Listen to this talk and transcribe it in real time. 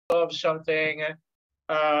solve something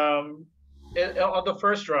on the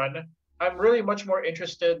first run, I'm really much more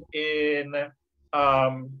interested in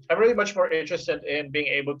being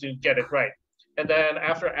able to get it right. And then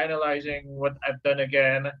after analyzing what I've done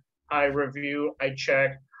again, I review, I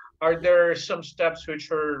check. Are there some steps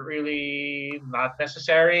which are really not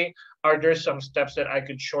necessary? Are there some steps that I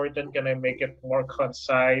could shorten? Can I make it more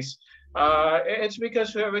concise? It's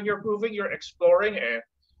because when you're proving, you're exploring it.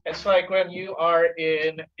 It's like when you are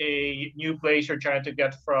in a new place, you're trying to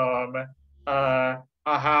get from a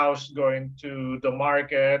house going to the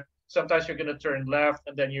market. Sometimes you're going to turn left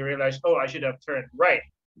and then you realize, oh, I should have turned right.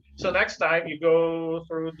 So next time you go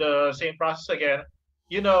through the same process again,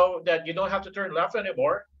 you know that you don't have to turn left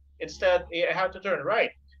anymore. Instead, you have to turn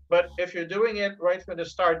right. But if you're doing it right from the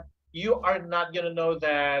start, you are not going to know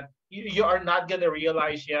that, you are not going to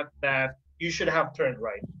realize yet that you should have turned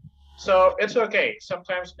right. So it's okay.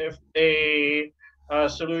 Sometimes if a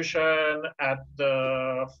solution at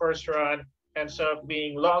the first run ends up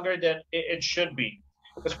being longer than it should be,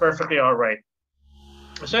 it's perfectly all right.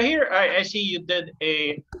 So here I see you did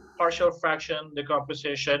a partial fraction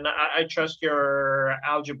decomposition. I trust your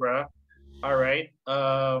algebra. All right.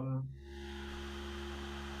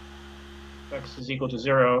 X is equal to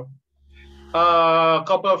 0. A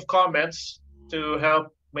couple of comments to help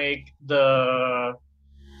make the,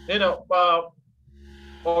 you know,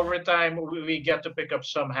 over time we get to pick up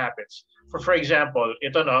some habits. For example,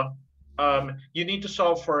 ito no, you need to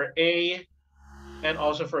solve for A and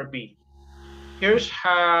also for B. Here's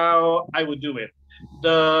how I would do it.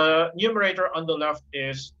 The numerator on the left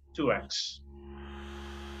is 2x.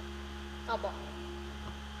 Opo.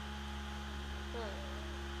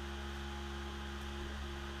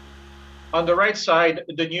 On the right side,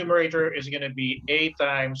 the numerator is going to be A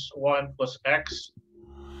times 1 plus x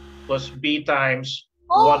plus B times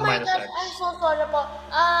Oh 1 my minus gosh, I'm x. so sorry po.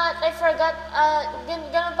 I forgot.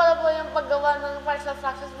 Ganun pala po yung paggawa ng partial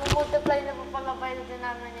fractions. Multiply na po pala by the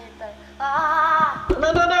denominator.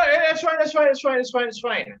 No, no, no. It's fine. It's fine. It's fine. It's fine. It's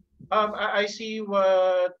fine. I see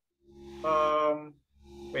what.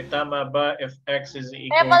 Wait, tama ba? If x is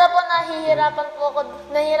Kaya equal pala po to. nahihirapan po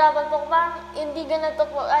ako. Parang hindi ganito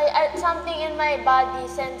po. Something in my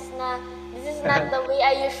body sense na this is not the way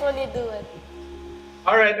I usually do it.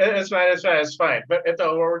 All right, it's fine. It's fine. It's fine. But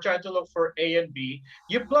we're trying to look for A and B.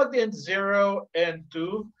 You plugged in 0 and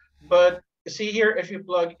 2, but see here, if you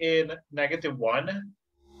plug in -1,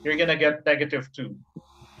 you're gonna get -2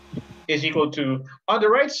 is equal to, on the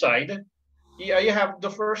right side, you have the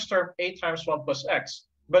first term A times 1 plus x.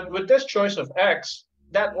 But with this choice of x,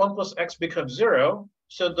 that 1 plus x becomes 0.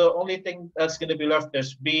 So the only thing that's going to be left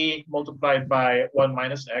is b multiplied by 1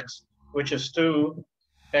 minus x, which is 2.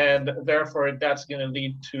 And therefore, that's going to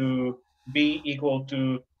lead to b equal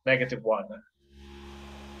to -1.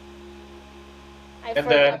 And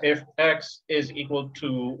then if x is equal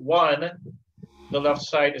to 1, the left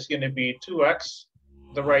side is going to be 2x.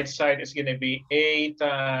 The right side is going to be a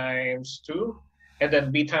times 2. And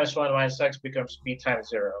then b times 1 minus x becomes b times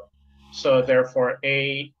 0. So therefore,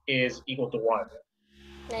 a is equal to 1.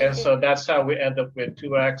 And so that's how we end up with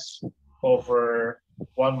 2x over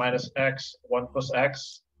 1 minus x, 1 plus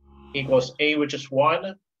x, equals a, which is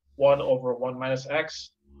 1, 1 over 1 minus x.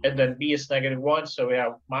 And then b is -1, so we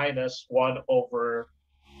have minus 1 over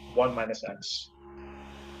 1 minus x.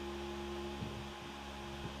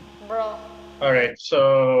 Bro. All right,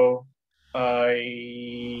 so all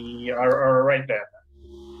right then.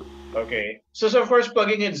 Okay, so of course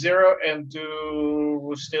plugging in 0 and 2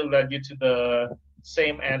 will still lead you to the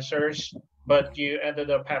same answers, but you ended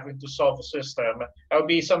up having to solve a system. It would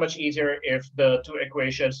be so much easier if the two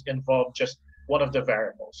equations involve just one of the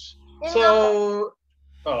variables. So,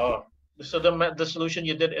 the solution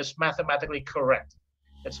you did is mathematically correct.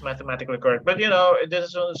 It's mathematically correct, but this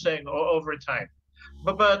is only saying over time.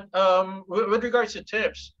 But with regards to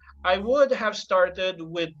tips, I would have started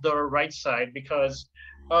with the right side because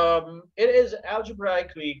it is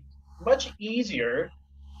algebraically much easier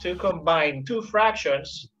to combine two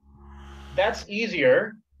fractions. That's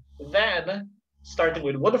easier than starting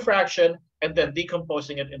with one fraction and then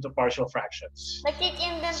decomposing it into partial fractions. Nag-kick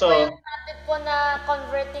in din po yung natin po na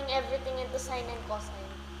converting everything into sine and cosine.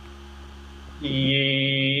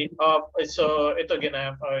 So ito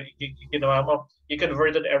ginawa mo, you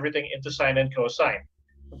converted everything into sine and cosine.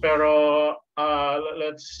 Pero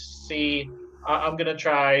let's see, I'm gonna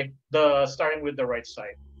try starting with the right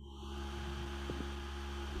side.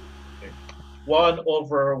 1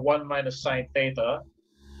 over 1 minus sine theta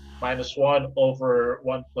minus 1 over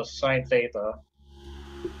 1 plus sine theta.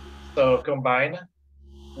 So combine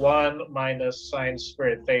 1 minus sine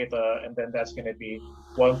squared theta, and then that's going to be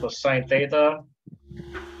 1 plus sine theta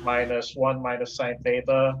minus 1 minus sine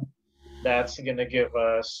theta. That's going to give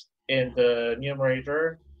us in the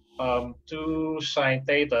numerator 2 sine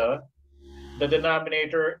theta. The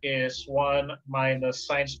denominator is 1 minus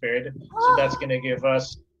sine squared. So that's going to give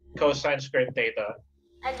us cosine squared theta.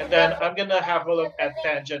 I And did then I'm going to everything, have a look at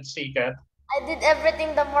tangent secant. I did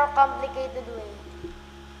everything the more complicated way.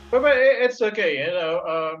 But it's okay,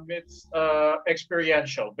 it's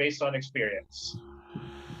experiential, based on experience.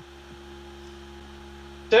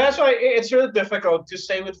 So that's why it's really difficult to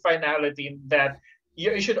say with finality that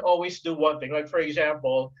you should always do one thing. Like, for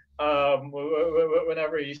example,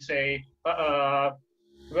 whenever you say,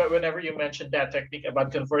 whenever you mention that technique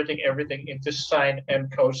about converting everything into sine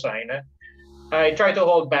and cosine, I try to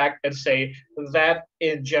hold back and say that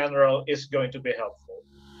in general is going to be helpful.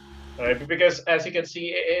 Right? Because as you can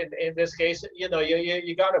see in this case, you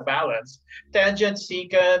got to balance. Tangent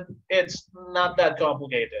secant, it's not that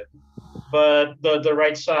complicated. But the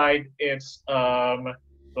right side, it's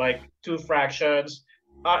like two fractions.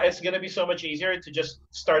 It's gonna be so much easier to just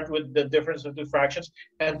start with the difference of two fractions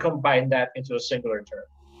and combine that into a singular term.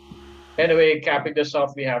 Anyway, capping this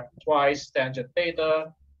off, we have twice tangent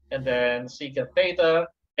theta and then secant theta,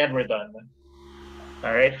 and we're done.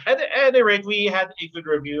 All right. At any rate, we had a good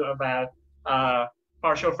review about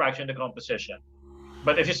partial fraction decomposition.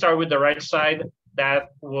 But if you start with the right side, that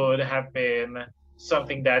would have been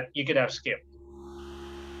something that you could have skipped.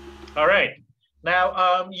 All right.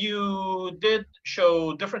 Now, you did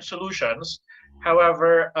show different solutions.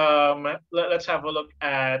 However, let's have a look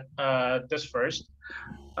at this first.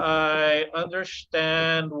 I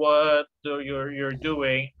understand what you're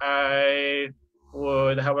doing. I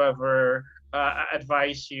would, however,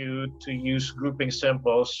 advise you to use grouping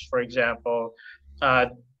symbols. For example,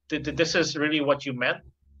 this is really what you meant.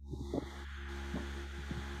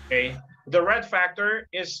 Okay. The red factor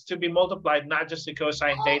is to be multiplied not just to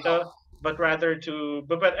cosine theta, but rather to,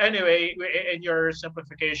 but anyway, in your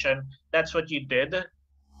simplification, that's what you did.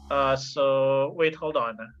 So wait, hold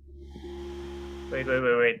on. Wait.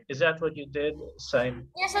 Is that what you did? Sine.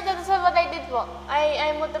 Yes, so that's what I did po.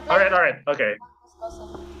 I multiplied. All right. Okay. Also.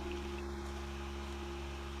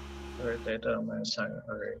 All right, theta minus sine.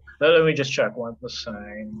 All right. Let me just check. 1 plus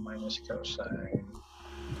sine minus cosine.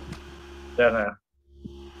 Then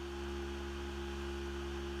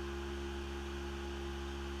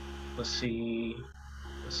let's see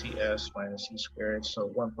s minus c squared. So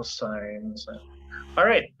 1 plus sine. All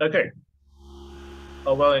right. Okay.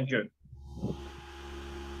 Oh, well and good.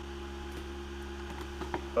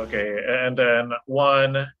 Okay, and then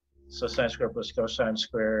 1, so sine squared plus cosine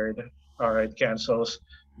squared. All right, cancels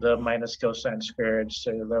the minus cosine squared.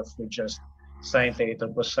 So you're left with just sine theta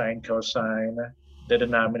plus sine cosine. The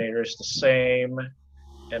denominator is the same.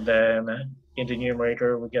 And then in the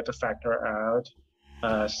numerator, we get to factor out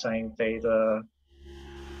sine theta.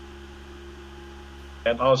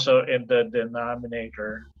 And also in the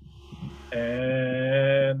denominator.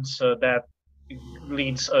 And so that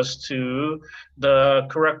leads us to the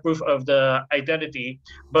correct proof of the identity.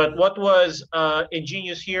 But what was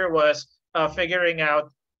ingenious here was figuring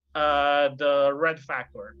out the red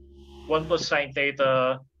factor, 1 plus sine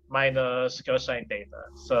theta minus cosine theta.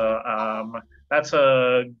 So that's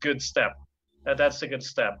a good step. That's a good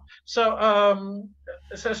step. So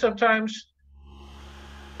so sometimes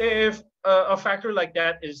if a factor like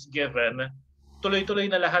that is given, tuloy-tuloy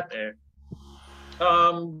na lahat eh.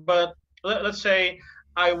 But let's say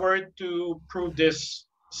I were to prove this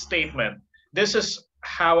statement. This is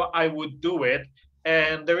how I would do it.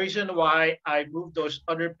 And the reason why I moved those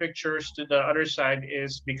other pictures to the other side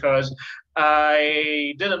is because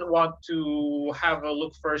I didn't want to have a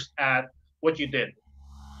look first at what you did.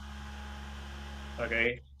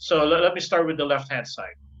 Okay, so let me start with the left-hand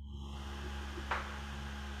side.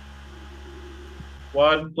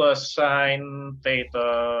 1 plus sine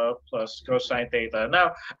theta plus cosine theta.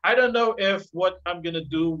 Now, I don't know if what I'm going to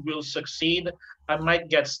do will succeed. I might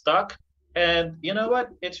get stuck. And you know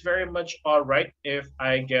what? It's very much all right if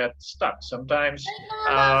I get stuck. Sometimes,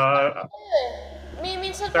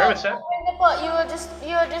 Minsan po, sorry, what's that? you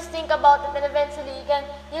will just think about it and eventually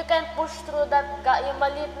you can push through that gap, yung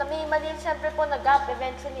may maliit syempre po na gap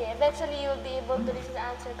eventually. Eventually you'll be able to reach the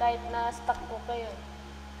answer kahit na stuck po kayo.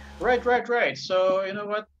 Right. So, you know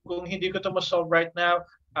what? Kung hindi ko to solve right now,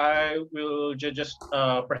 I will just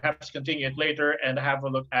perhaps continue it later and have a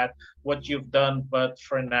look at what you've done. But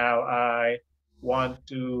for now, I want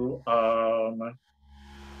to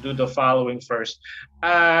do the following first.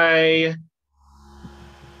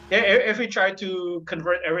 If we try to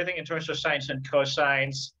convert everything in terms of sines and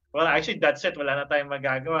cosines, well, actually, that's it. Wala na tayong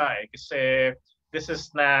magagawa eh. Kasi this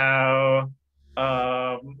is now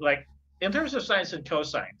like in terms of sines and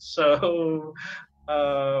cosines. So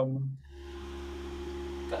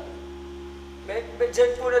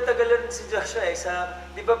Diyan po natagalan si Joshua sa,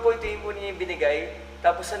 di ba po ito yung po niya yung binigay,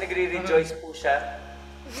 tapos na nagre-rejoice po siya.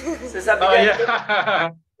 So sabi oh niya, yeah.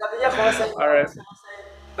 sabi niya cosine, All right. cosine.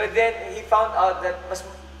 But then, he found out that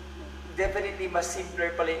definitely mas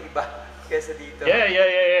simpler pala yung iba kesa dito.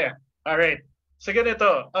 Yeah. All right. So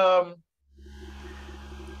ganito,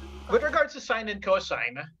 with regards to sine and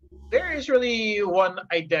cosine, there is really one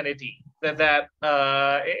identity that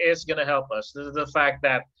is going to help us. This is the fact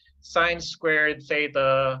that sine squared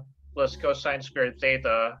theta plus cosine squared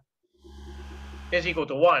theta is equal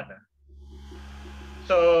to 1.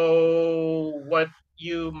 So what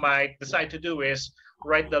you might decide to do is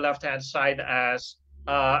write the left-hand side as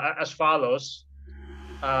follows.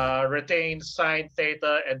 Retain sine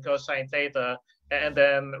theta and cosine theta, and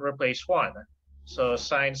then replace 1. So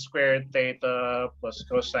sine squared theta plus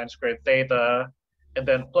cosine squared theta, and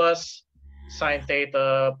then plus sine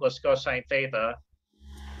theta plus cosine theta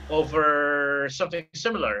over something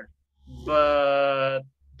similar. But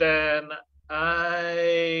then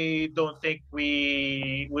I don't think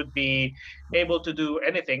we would be able to do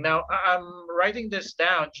anything. Now, I'm writing this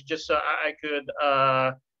down just so I could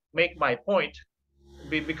make my point,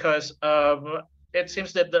 because it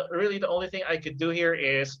seems that really the only thing I could do here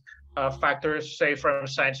is factors, say, from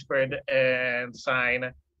sine squared and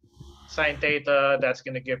sine theta. That's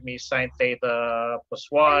going to give me sine theta plus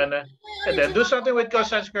 1. And then do something with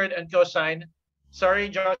cosine squared and cosine. Sorry,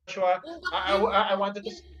 Joshua. I wanted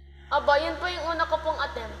to... Aba, yun po yung una ko pong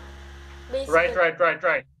attempt. Basically.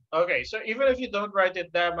 Right. Okay, so even if you don't write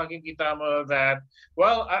it down, makikita mo that,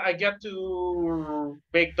 well, I get to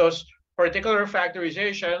make those particular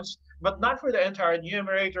factorizations, but not for the entire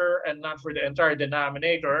numerator and not for the entire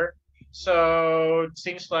denominator. So it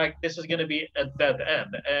seems like this is going to be a dead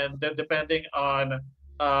end. And then depending on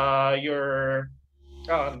your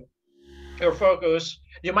focus,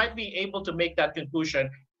 you might be able to make that conclusion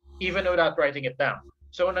even without writing it down.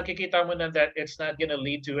 So when nakikita mo na that it's not going to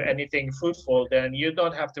lead to anything fruitful, then you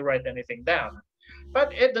don't have to write anything down.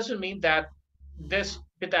 But it doesn't mean that this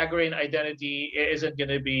Pythagorean identity isn't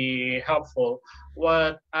going to be helpful.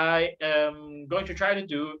 What I am going to try to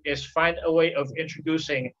do is find a way of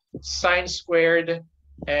introducing sine squared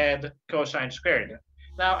and cosine squared.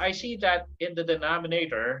 Now, I see that in the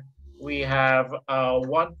denominator, we have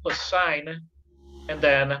 1 plus sine and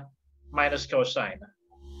then minus cosine.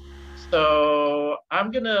 So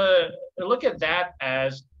I'm going to look at that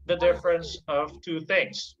as the difference of two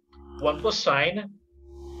things. 1 plus sine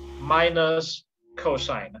minus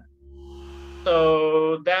cosine.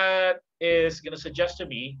 So that is going to suggest to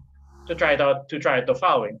me to try the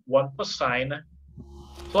following: 1 plus sine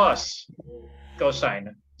plus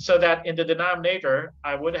cosine. So that in the denominator,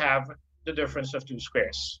 I would have the difference of two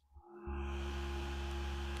squares.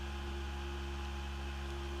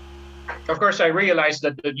 Of course, I realize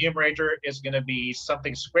that the numerator is going to be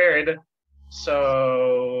something squared.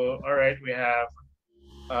 So, all right, we have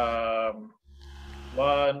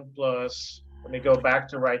 1 plus, let me go back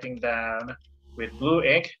to writing down with blue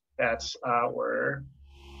ink. That's our...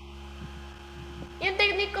 Yung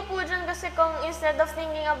technique ko po dyan kasi kung instead of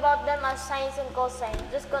thinking about them as sines and cosines,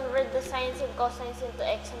 just convert the sines and cosines into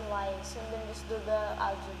x and y's and then just do the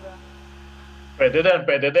algebra.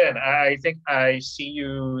 Pwede din. I think I see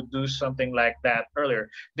you do something like that earlier.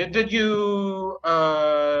 Did you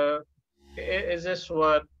is this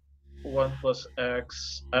what 1 plus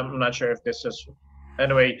x? I'm not sure if this is...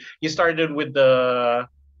 Anyway, you started with the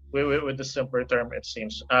simpler term, it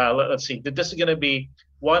seems. Let's see. This is going to be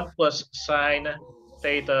 1 plus sine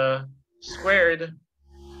theta squared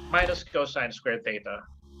minus cosine squared theta.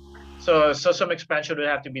 So some expansion would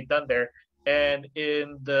have to be done there. And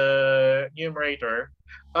in the numerator,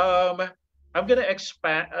 I'm going to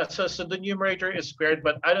expand. So the numerator is squared,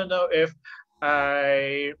 but I don't know if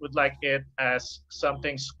I would like it as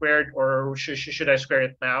something squared, or should I square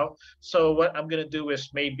it now? So what I'm going to do is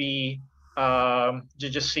maybe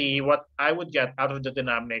just see what I would get out of the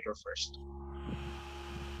denominator first.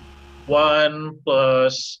 1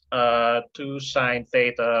 plus 2 sine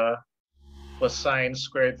theta plus sine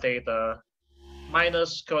squared theta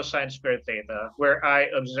minus cosine squared theta, where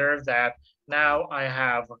I observe that now I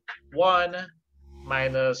have 1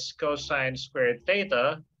 minus cosine squared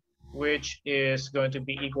theta, which is going to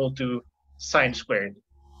be equal to sine squared.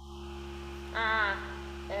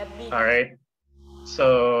 All right.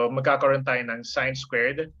 So magkakaroon tayo ng sine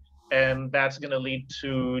squared, and that's going to lead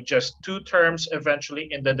to just 2 terms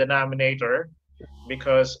eventually in the denominator,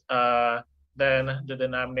 because then the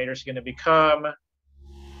denominator is going to become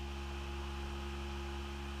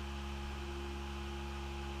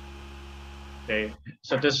Okay,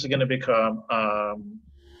 so this is going to become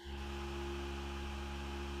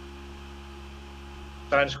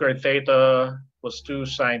sine squared theta plus 2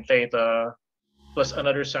 sine theta plus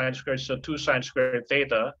another sine squared, so 2 sine squared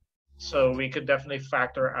theta. So we could definitely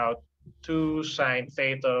factor out 2 sine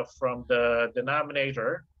theta from the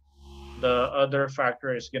denominator. The other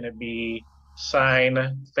factor is going to be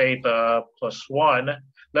sine theta plus 1.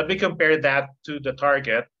 Let me compare that to the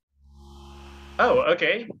target. Oh,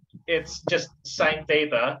 okay. It's just sine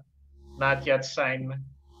theta, not yet sine.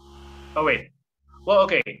 Oh, wait. Well,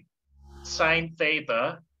 okay. Sine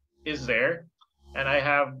theta is there, and I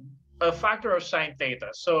have a factor of sine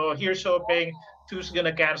theta. So here's hoping 2 is going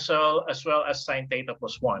to cancel as well as sine theta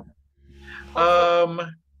plus 1.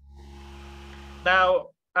 Now,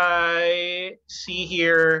 I see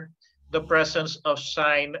here the presence of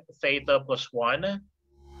sine theta plus 1.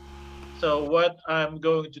 So what I'm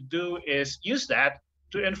going to do is use that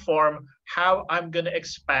to inform how I'm going to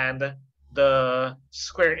expand the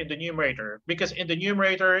square in the numerator. Because in the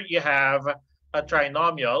numerator, you have a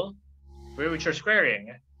trinomial, which you're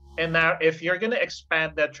squaring. And now if you're going to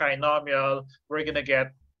expand that trinomial, we're going to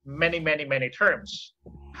get many, many, many terms.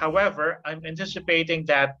 However, I'm anticipating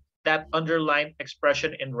that that underlined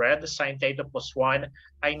expression in red, sine theta plus 1,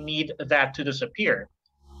 I need that to disappear.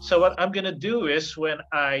 So what I'm going to do is when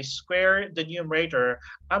I square the numerator,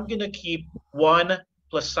 I'm going to keep 1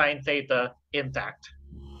 plus sine theta intact.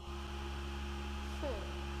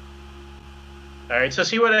 All right, so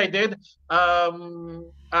see what I did?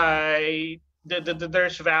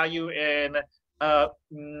 There's value in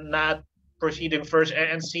not proceeding first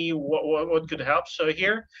and see what could help. So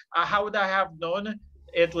here, how would I have known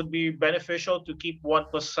it would be beneficial to keep 1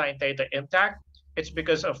 plus sine theta intact? It's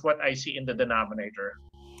because of what I see in the denominator.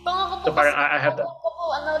 Kung ako po, So parang kasi I have to... ko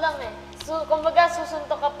po, ano lang eh. So, kumbaga,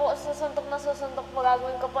 susuntok mo,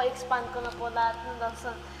 gagawin ko po, expand ko na po lahat ng nasa.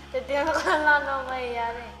 Titignan ko na lang ano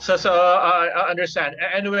mangyayari. So I understand.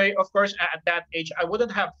 Anyway, of course, at that age, I wouldn't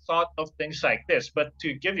have thought of things like this. But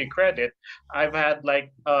to give you credit, I've had like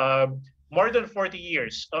more than 40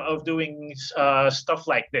 years of doing stuff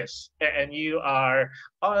like this. And you are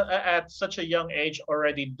at such a young age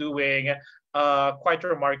already doing quite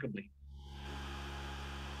remarkably.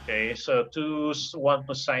 Okay, so 1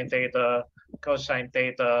 plus sine theta cosine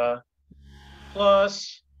theta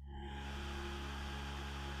plus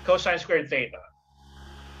cosine squared theta.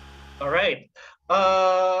 All right.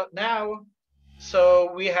 Now, so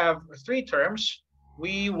we have 3 terms.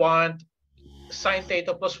 We want sine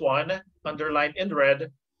theta plus 1, underlined in red,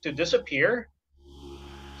 to disappear.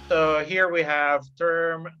 So here we have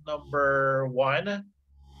term number 1,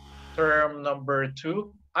 term number 2.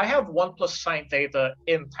 I have 1 plus sine theta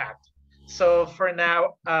intact. So for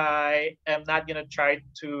now, I am not going to try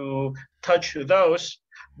to touch those,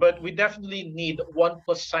 but we definitely need 1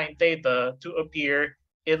 plus sine theta to appear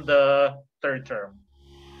in the third term.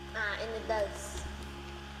 And it does.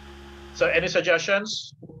 So any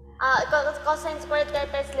suggestions? Cosine squared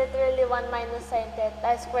theta is literally 1 minus sine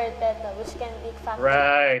theta, squared theta, which can be factored.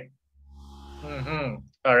 Right.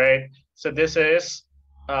 All right. So this is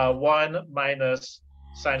 1 minus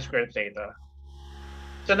sine squared theta.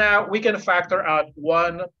 So now we can factor out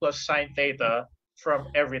 1 plus sine theta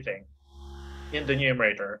from everything in the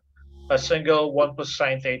numerator. A single 1 plus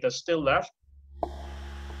sine theta still left,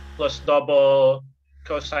 plus double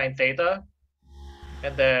cosine theta.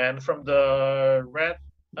 And then from the red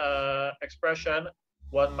expression,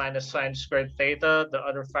 1 minus sine squared theta, the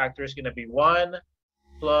other factor is going to be 1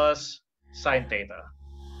 plus sine theta.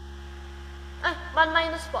 1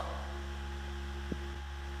 minus po.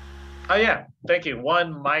 Oh yeah, thank you.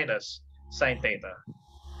 1 minus sine theta.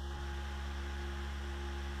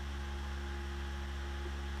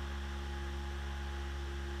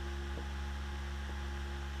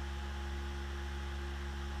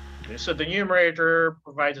 Okay, so the numerator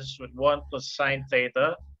provides us with 1 plus sine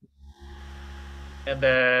theta. And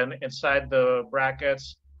then inside the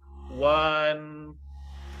brackets, 1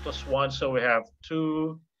 plus 1, so we have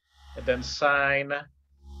 2. And then sine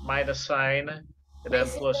minus sine. And then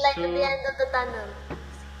plus like 2 at the end of the tunnel.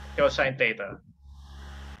 cosine theta.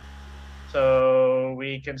 So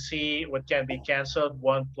we can see what can be canceled.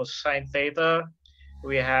 1 plus sine theta.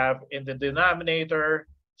 We have in the denominator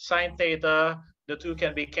sine theta. The 2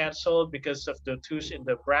 can be canceled because of the 2's in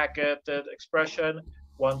the bracketed expression.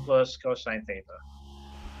 1 plus cosine theta.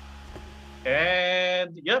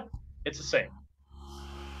 And yep, it's the same.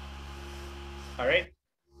 All right.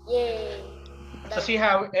 Yay. So see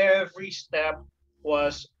how every step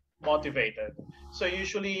was motivated. So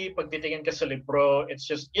usually, pag titingin ka sa libro, it's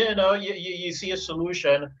just, you know, you see a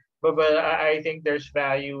solution, but I think there's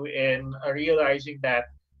value in realizing that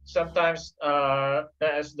sometimes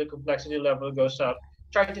as the complexity level goes up,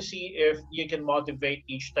 try to see if you can motivate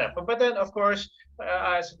each step. But then, of course,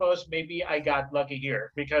 I suppose maybe I got lucky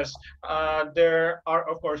here because there are,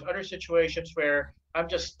 of course, other situations where I'm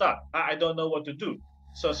just stuck. I don't know what to do.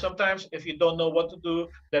 So sometimes if you don't know what to do,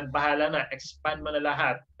 then bahala na, expand mo na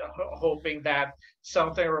lahat, hoping that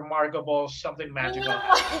something remarkable, something Yun magical nga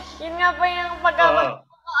po, happens. yun nga po yung pagka Oo.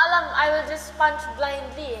 alam, I will just punch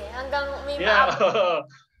blindly eh. Hanggang may Yeah. maabot.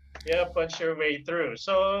 Yeah, punch your way through.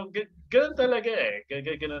 So ganun talaga eh.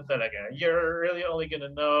 Ganun talaga. You're really only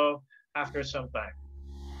gonna know after some time.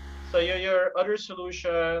 So your other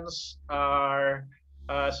solutions are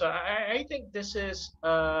so I think this is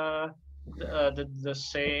the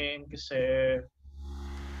same kasi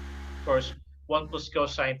of course 1 plus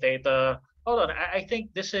cosine theta. Hold on, I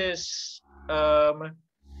think this is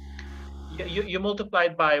you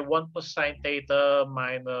multiplied by 1 plus sine theta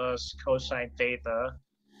minus cosine theta.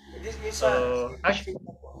 This, yung sa, So actually,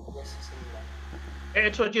 same na po. Yes, same lang.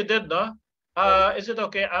 it's what you did, no? Oh, Is it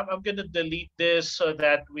okay? I'm gonna delete this so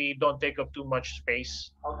that we don't take up too much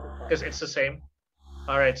space okay because po. it's the same.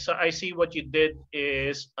 All right. So I see what you did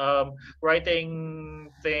is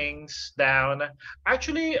writing things down.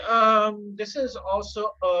 Actually, this is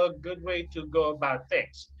also a good way to go about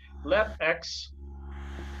things. Let x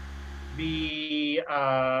be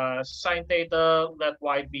sine theta. Let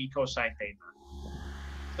y be cosine theta.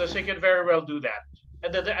 So you can very well do that. And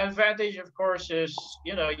then the advantage, of course, is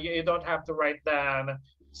you don't have to write down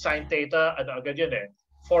sine theta and agad yun eh,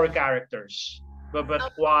 4 characters. But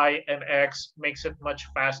y and x makes it much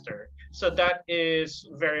faster. So that is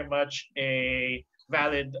very much a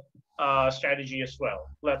valid strategy as well.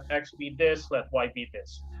 Let x be this, let y be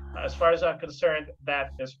this. As far as I'm concerned,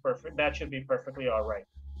 that is perfect. That should be perfectly all right.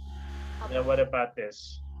 Now, what about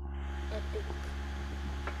this? Epic.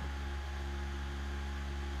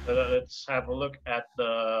 Let's have a look at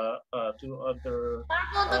the two other Parang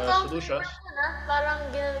kung totoong paper solutions. po na, parang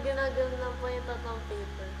ginagano lang po yung totoong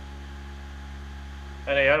paper.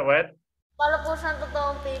 Ano yan? What? Para po siyang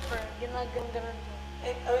totoong paper, ginagano po.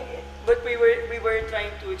 But we were trying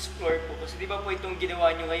to explore po kasi di ba po itong ginawa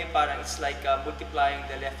nyo ngayon parang it's like multiplying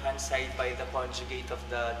the left hand side by the conjugate of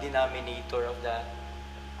the denominator of the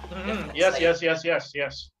left hand Yes, side.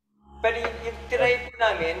 yes. Pero yung tinry po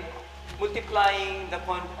namin, multiplying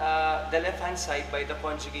the left hand side by the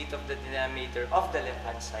conjugate of the denominator of the left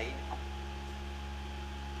hand side.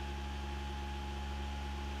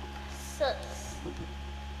 So,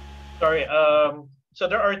 Sorry. So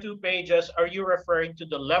there are 2 pages. Are you referring to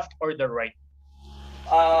the left or the right?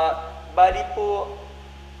 Bali po,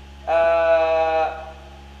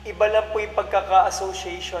 iba lang po yung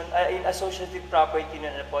pagkaka-association, yung associative property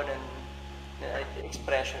na po ng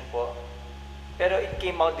expression po. Pero it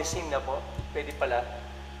came out the same na po. Pwede pala.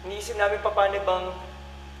 Iniisip namin pa paano bang,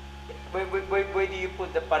 where do you put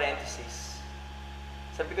the parentheses?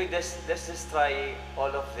 Sabi ko, let's just try all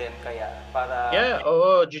of them kaya para... Yeah.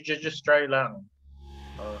 Just try lang.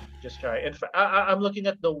 Just try. In fact, I'm looking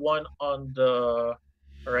at the one on the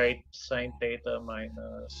right, sine theta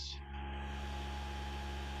minus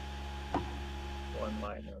 1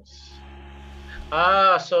 minus.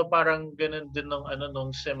 So parang ganun din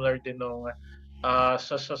nung similar din nung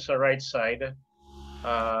sa right side.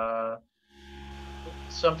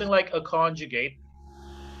 Something like a conjugate.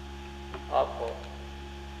 Opo.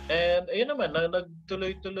 And ayun naman,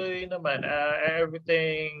 nagtuloy-tuloy naman.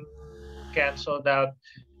 Everything canceled out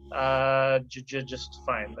just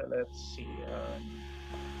fine. Let's see.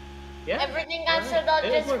 Yeah. everything cancelled out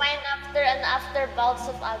It just works. fine after bouts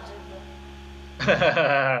of algebra.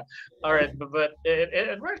 All right, but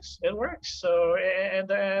it works. It works. So in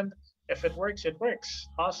the end, if it works, it works.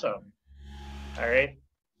 Awesome. All right.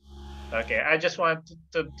 Okay. I just want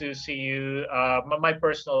to see you my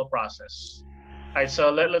personal process. All right.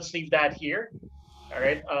 So let's leave that here. All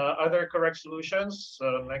right. Other correct solutions.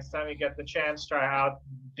 So next time you get the chance, try out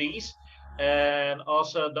these and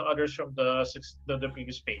also the others from the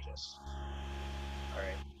previous pages. All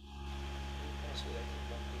right.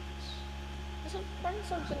 So, parang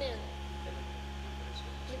solve ko na yan.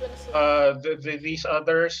 Hindi ko na-solve. These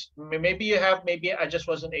others, maybe you have, maybe I just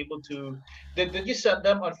wasn't able to. Did you send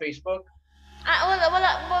them on Facebook?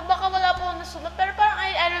 Baka wala po nasulat. Pero parang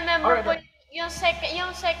I remember Alright. po yung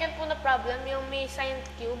second po na problem, yung may signed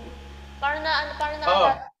cube. Parang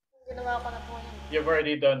Oh. ginawa ko na po yun. You've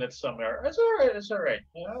already done it somewhere. It's all right. It's all right.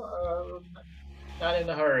 Not in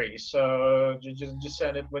a hurry. So just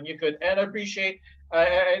send it when you could. And I appreciate.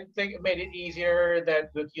 I think it made it easier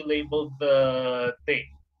that you labeled the thing.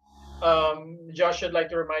 Josh, I'd like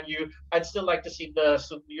to remind you, I'd still like to see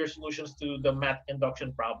your solutions to the math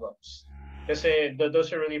induction problems. Because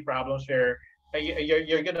those are really problems where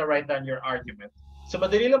you're gonna write down your argument. So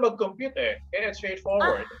madali lang mag-compute eh. It's Ah,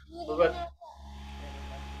 straightforward. hindi But niya.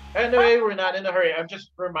 anyway, we're not in a hurry. I'm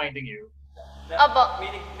just reminding you. Aba. May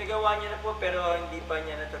nagawa niya na po pero hindi pa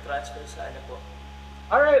niya natatransfer sa ano po.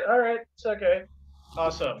 All right, it's okay.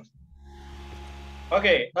 Awesome.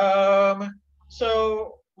 Okay,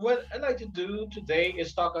 so what I'd like to do today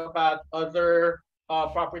is talk about other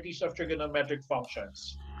properties of trigonometric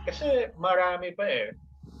functions. Kasi marami pa eh.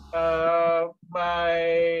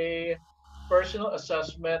 My personal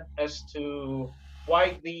assessment as to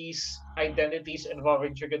why these identities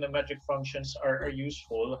involving trigonometric functions are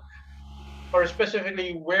useful, or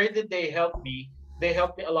specifically, where did they help me? They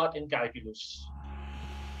helped me a lot in calculus.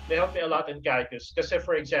 They help me a lot in calculus. Because,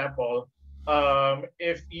 for example,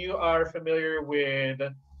 if you are familiar with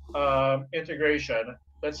integration,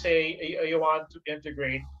 let's say you want to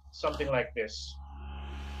integrate something like this.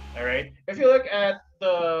 All right. If you look at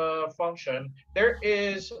the function, there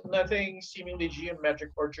is nothing seemingly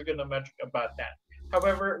geometric or trigonometric about that.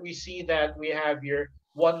 However, we see that we have here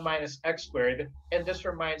 1 minus x squared, and this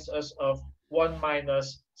reminds us of 1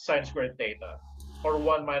 minus sine squared theta, or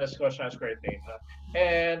 1 minus cosine squared theta.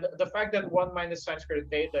 And the fact that 1 minus sine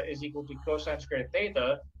squared theta is equal to cosine squared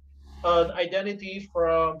theta, an identity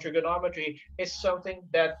from trigonometry, is something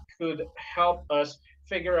that could help us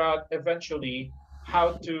figure out eventually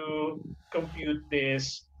how to compute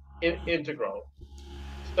this integral.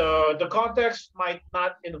 So the context might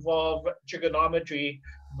not involve trigonometry,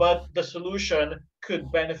 but the solution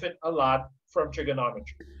could benefit a lot from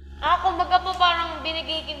trigonometry. Kumbaga po parang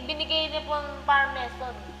binigay niya po parang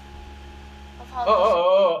method of how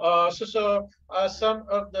to Some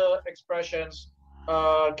of the expressions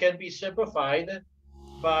can be simplified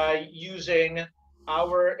by using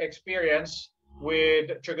our experience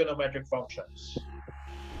with trigonometric functions.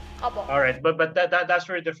 Opo. All right, but that's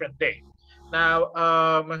for a different day. Now,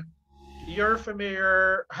 you're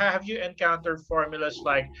familiar. Have you encountered formulas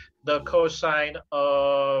like the cosine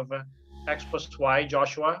of x plus y,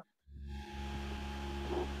 Joshua?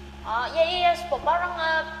 Yes po. Parang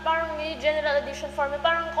yung general addition formula.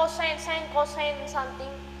 Parang cosine, sine, cosine,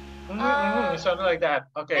 something. Something like that.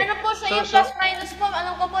 Okay. Ano po siya, yung plus minus po,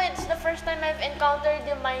 alam ko po, it's the first time I've encountered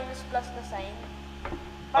the minus plus the sign.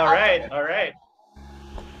 All right.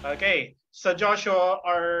 Okay. So Joshua,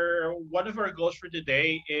 one of our goals for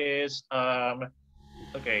today is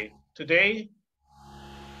today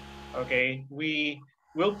we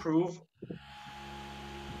will prove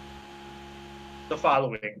the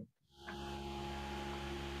following.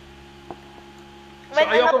 So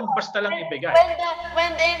ayokong basta lang ibigay.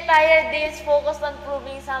 When the entire day is focused on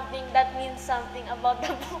proving something, that means something about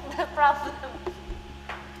the problem.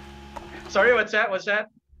 Sorry, what's that? When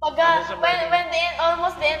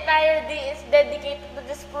almost the entire day is dedicated to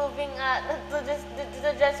just proving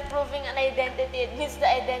proving an identity, it means the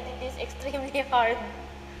identity is extremely hard.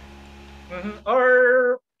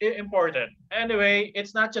 Or important. Anyway,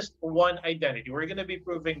 it's not just one identity. We're gonna be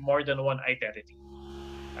proving more than one identity.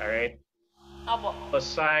 All right. Apo.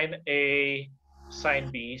 Sine A, sine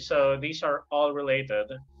B. So these are all related.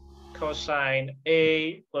 Cosine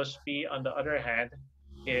A plus B, on the other hand,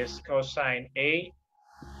 is cosine A,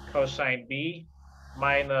 cosine B,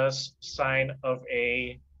 minus sine of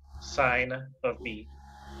A, sine of B.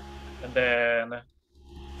 And then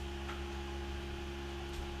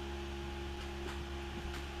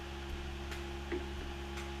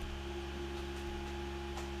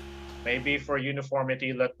maybe for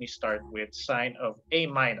uniformity, let me start with sine of A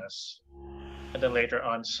minus, and then later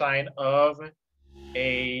on sine of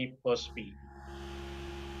A plus B.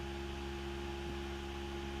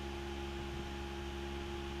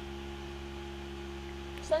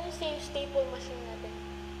 Saan yung staple machine natin?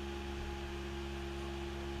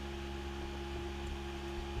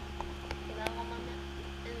 Kailangan ko mamaya.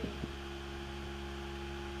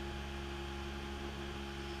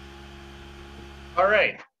 All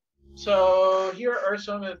right. So here are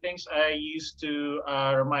some of the things I used to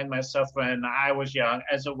remind myself when I was young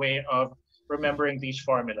as a way of remembering these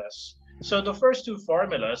formulas. So the first two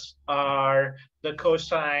formulas are the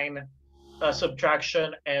cosine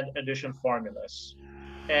subtraction and addition formulas.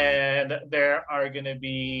 And there are going to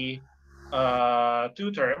be two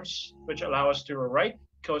terms which allow us to write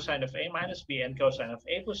cosine of A minus B and cosine of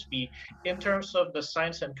A plus B in terms of the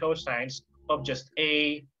sines and cosines of just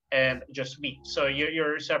A and just B. So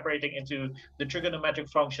you're separating into the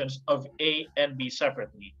trigonometric functions of A and B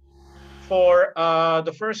separately. For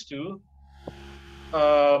the first two,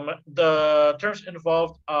 The terms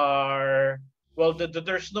involved are, well,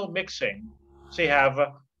 there's no mixing. So you have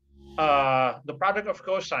the product of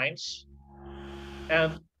cosines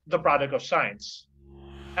and the product of sines,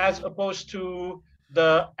 as opposed to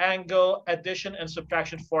the angle addition and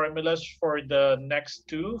subtraction formulas for the next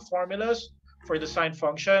two formulas. For the sine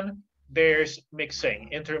function, there's mixing,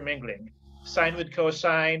 intermingling, sine with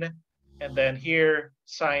cosine, and then here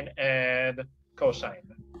sine and cosine.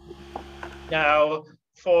 Now,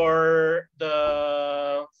 for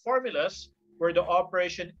the formulas where the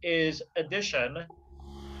operation is addition,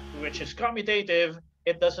 which is commutative,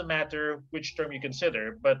 it doesn't matter which term you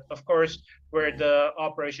consider. But of course, where the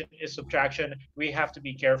operation is subtraction, we have to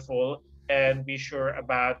be careful and be sure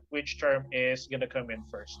about which term is going to come in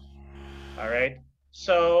first. All right.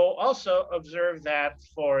 So also observe that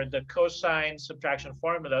for the cosine subtraction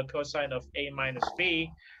formula, cosine of a minus b,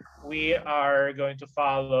 we are going to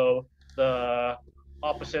follow the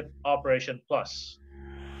opposite operation plus.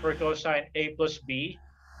 For cosine a plus b,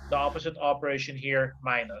 the opposite operation here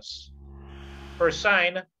minus. For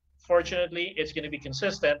sine, fortunately, it's going to be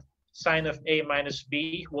consistent. Sine of a minus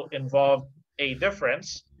b will involve a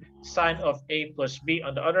difference. Sine of a plus b,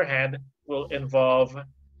 on the other hand, will involve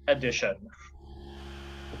addition.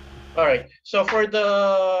 All right. So for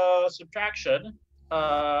the subtraction,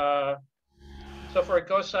 so for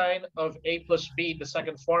cosine of a plus b, the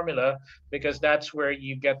second formula, because that's where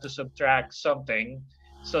you get to subtract something.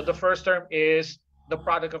 So the first term is the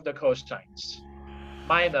product of the cosines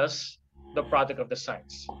minus the product of the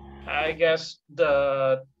sines. I guess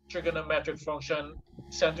the trigonometric function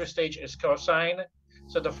center stage is cosine.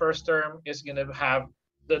 So the first term is going to have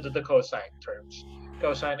the cosine terms,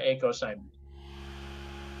 cosine A, cosine B.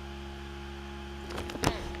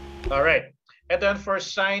 All right. And then for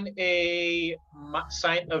sine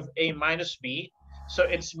of A minus B, so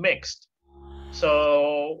it's mixed.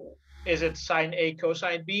 So is it sine A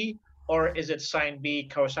cosine B, or is it sine B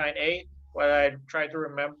cosine A? What I try to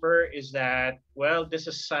remember is that, well, this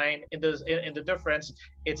is sine, in the difference,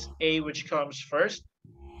 it's A which comes first.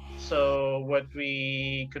 So what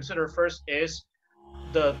we consider first is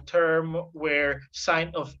the term where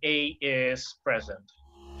sine of A is present.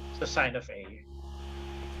 So sine of A.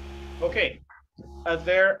 Okay.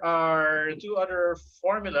 There are two other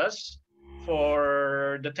formulas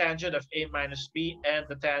for the tangent of a minus b and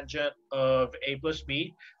the tangent of a plus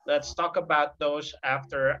b. Let's talk about those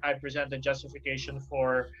after I present the justification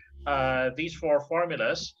for these four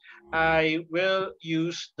formulas. I will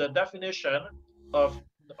use the definition of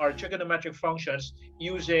our trigonometric functions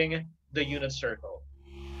using the unit circle.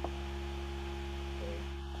 Okay.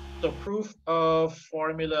 So proof of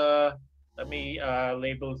formula, let me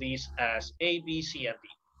label these as A, B, C, and D.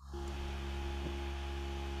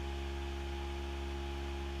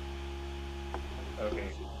 Okay.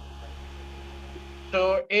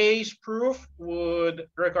 So A's proof would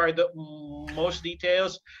require the most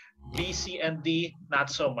details. B, C, and D,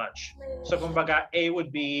 not so much. So kumbaga, A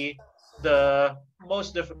would be the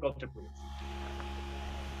most difficult to prove.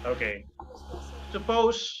 Okay.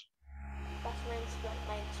 Suppose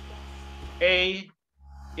A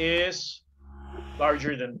is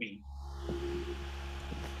larger than B.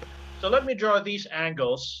 So let me draw these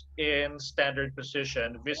angles in standard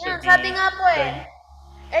position vis-a-vis Sabi nga po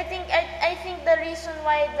I think the reason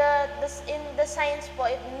why in the science po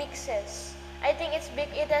it mixes. I think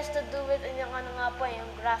it has to do with yung ano nga po yung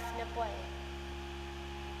graph niya po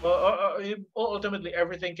Well, ultimately,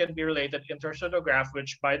 everything can be related in terms of the graph,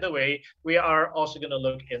 which, by the way, we are also going to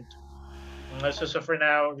look into. So for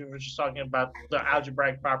now, we were just talking about the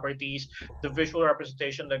algebraic properties, the visual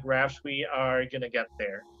representation, the graphs. We are going to get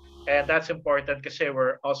there. And that's important because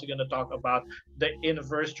we're also going to talk about the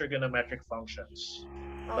inverse trigonometric functions.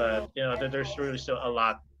 But, there's really still a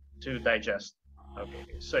lot to digest. Okay,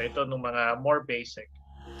 so ito nung mga more basic.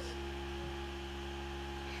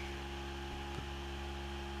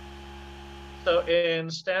 So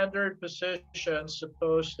in standard position,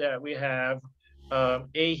 suppose that we have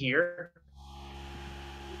A here.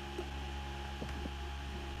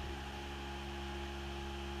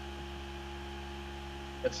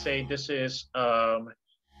 Let's say this is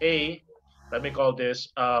A. Let me call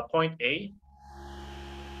this point A.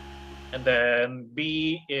 And then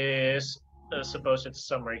B is, suppose it's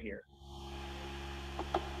somewhere here.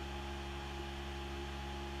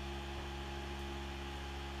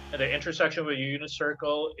 And the intersection with the unit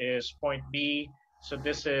circle is point B. So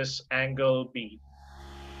this is angle B.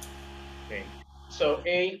 Okay. So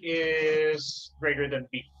A is greater than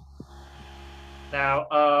B. Now,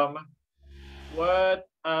 what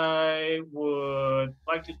I would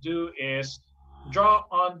like to do is draw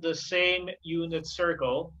on the same unit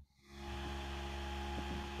circle.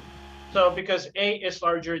 So because A is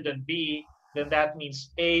larger than B, then that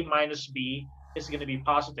means A minus B is going to be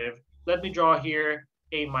positive. Let me draw here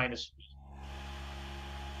A minus B.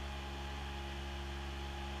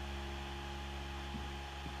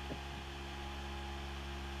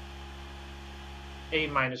 A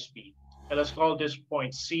minus B. And let's call this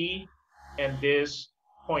point C and this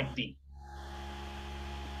point D.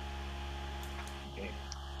 Okay.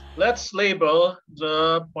 Let's label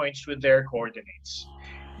the points with their coordinates.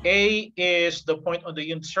 A is the point on the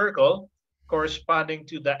unit circle corresponding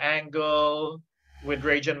to the angle with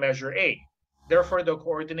radian measure A. Therefore, the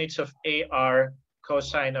coordinates of A are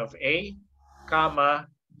cosine of A, comma,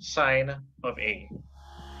 sine of A.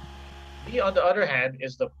 B, on the other hand,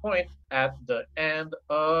 is the point at the end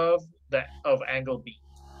of angle B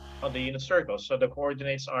on the unit circle. So the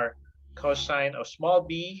coordinates are cosine of small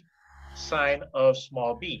b, sine of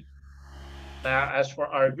small b. Now, as for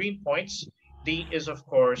our green points, D is, of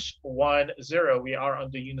course, 1, 0. We are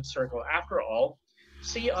on the unit circle after all.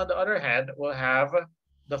 C, on the other hand, will have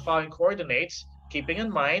the following coordinates, keeping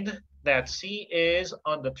in mind that C is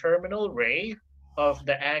on the terminal ray of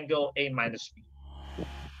the angle A minus B.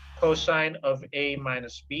 Cosine of A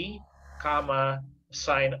minus B, comma,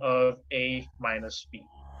 sine of A minus B.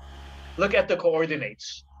 Look at the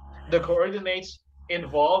coordinates. The coordinates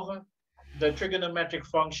involve the trigonometric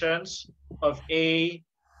functions of A,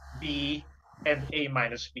 B, and A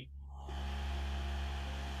minus B.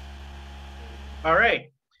 All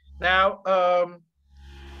right. Now,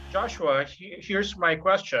 Joshua, here's my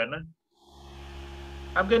question.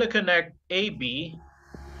 I'm going to connect AB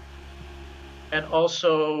and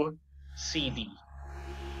also CD.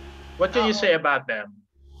 What can you say about them?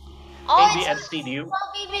 AB and CD. So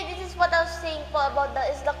maybe this is what I was saying po about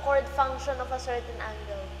is the chord function of a certain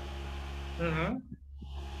angle. Mm-hmm.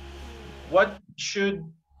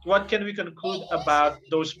 What can we conclude about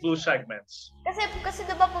those blue segments? Kasi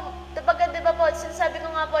diba po, sinasabi ko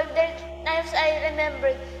nga po, as I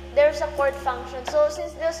remember, there's a chord function. So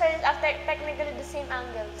since those are technically the same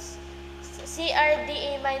angles,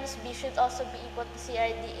 CRDA minus B should also be equal to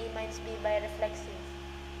CRDA minus B by reflexive.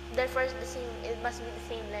 Therefore, it must be the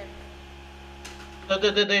same length. So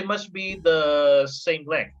they must be the same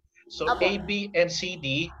length. So AB and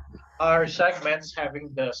CD are segments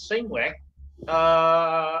having the same length.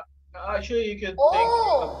 Actually, you can think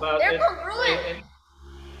about they're it. Congruent.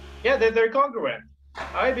 Yeah, they're congruent.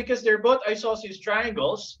 All right, because they're both isosceles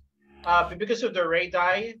triangles. Because of the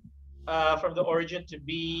radii from the origin to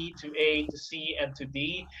B, to A, to C, and to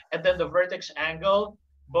D, and then the vertex angle,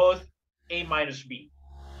 both A minus B.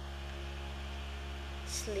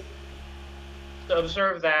 Sleep. So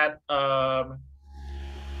observe that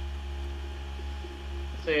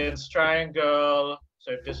since triangle,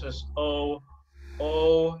 so if this is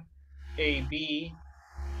OAB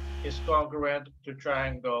is congruent to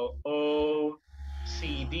triangle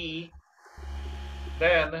OCD,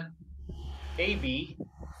 then AB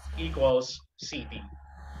equals CD.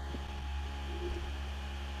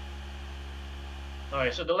 All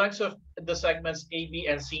right, so the lengths of the segments AB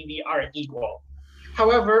and CD are equal.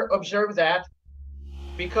 However, observe that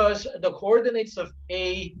because the coordinates of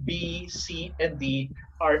A, B, C, and D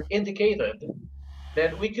are indicated,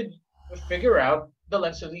 then we could figure out the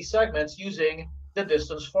lengths of these segments using the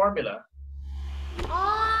distance formula.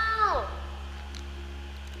 Oh,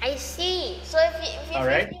 I see. So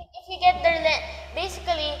if you get their length,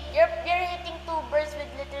 basically you're hitting two birds with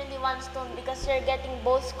literally one stone because you're getting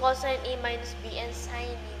both cosine A minus B and sine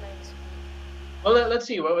A minus B. Well, let's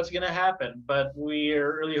see what's going to happen, but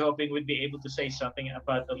we're really hoping we'd be able to say something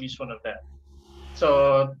about at least one of them.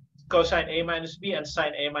 So cosine A minus B and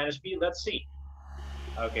sine A minus B, let's see.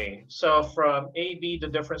 Okay, so from AB, the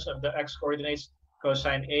difference of the x coordinates,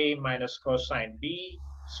 cosine A minus cosine B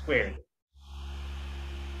squared.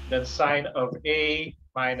 Then sine of A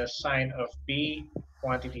minus sine of B,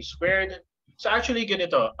 quantity squared. So actually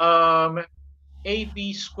ganito,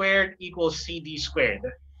 AB squared equals CD squared.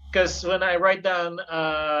 Because when I write down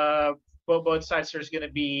both sides, there's going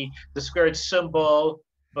to be the squared symbol,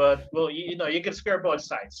 but well, you can square both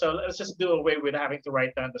sides. So let's just do away with having to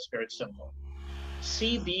write down the squared symbol.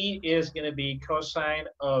 CD is going to be cosine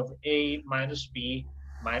of A minus B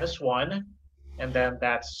minus 1, and then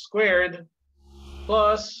that's squared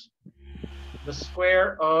plus the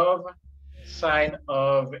square of sine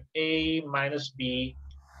of A minus B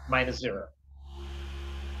minus 0.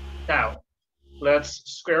 Now, let's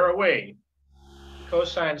square away.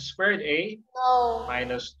 Cosine squared A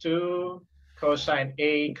minus 2 cosine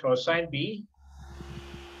A cosine B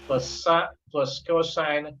plus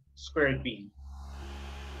cosine squared B.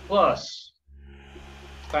 plus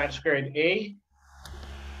sine squared A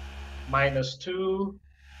minus 2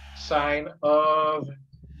 sine of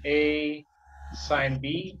A sine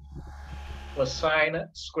B plus sine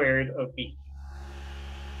squared of B.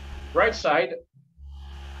 Right side,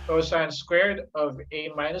 cosine squared of A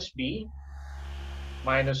minus B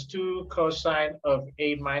minus 2 cosine of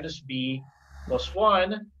A minus B plus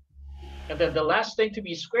 1. And then the last thing to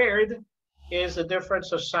be squared is the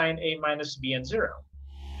difference of sine A minus B and 0.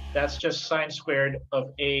 That's just sine squared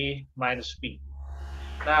of A minus B.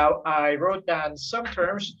 Now, I wrote down some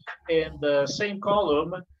terms in the same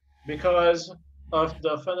column because of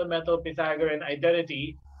the fundamental Pythagorean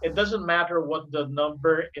identity. It doesn't matter what the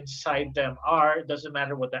number inside them are. It doesn't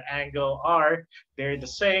matter what the angle are. They're the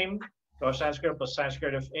same. Cosine squared plus sine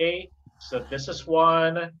squared of A. So this is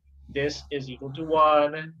 1. This is equal to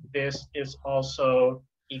 1. This is also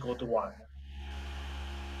equal to 1.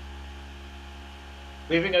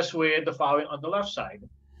 Leaving us with the following on the left side.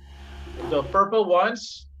 The purple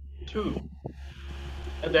ones, 2.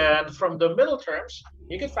 And then from the middle terms,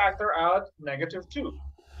 you can factor out negative 2.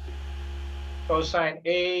 Cosine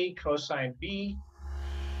A, cosine B,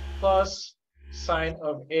 plus sine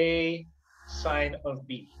of A, sine of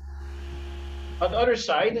B. On the other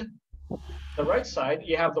side, the right side,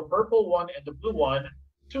 you have the purple one and the blue one,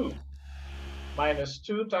 2. Minus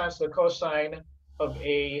 2 times the cosine of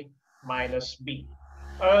A minus B.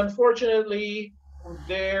 Unfortunately,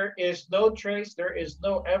 there is no trace, there is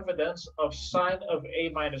no evidence of sine of A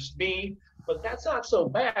minus B, but that's not so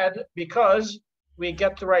bad because we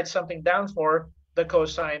get to write something down for the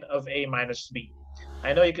cosine of A minus B.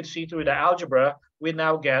 I know you can see through the algebra, we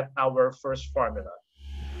now get our first formula.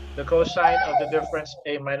 The cosine of the difference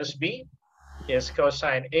A minus B is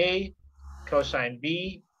cosine A, cosine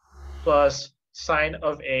B, plus sine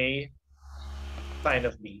of A, sine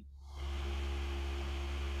of B.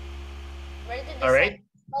 All right.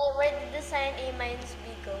 Where did the sine A minus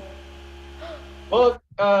B go? Well,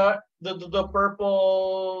 the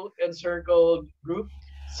purple encircled group,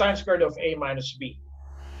 sine squared of A minus B.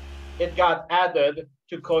 It got added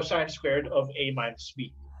to cosine squared of A minus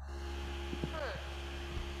B.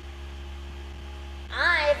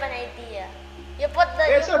 I have an idea. You put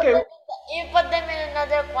you put them in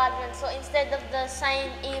another quadrant. So instead of the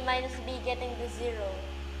sine A minus B getting the 0,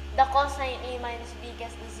 the cosine A minus B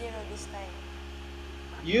gets the 0 this time.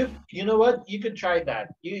 You know what? You could try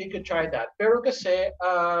that. You could try that. Pero kasi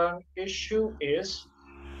issue is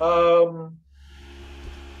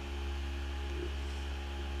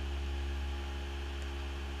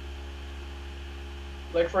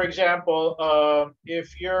like for example,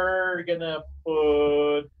 if you're gonna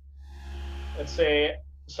put, let's say,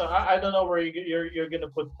 so I don't know where you're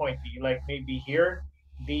gonna put point B, like maybe here,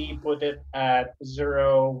 B put it at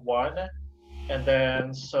 0, 1, and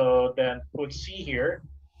then then put C here.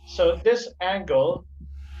 So this angle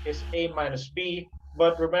is A minus B,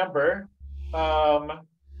 but remember,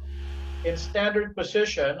 in standard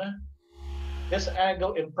position, this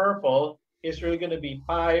angle in purple is really going to be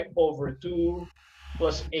pi over 2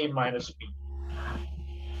 plus A minus B.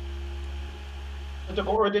 So the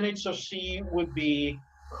coordinates of C would be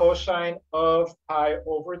cosine of pi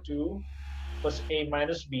over 2 plus A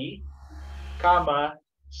minus B, comma,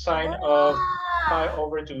 sine of pi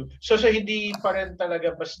over 2. So hindi pa rin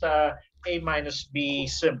talaga basta A minus B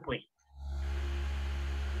simply.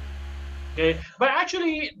 Okay, but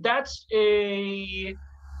actually that's a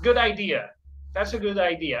good idea. That's a good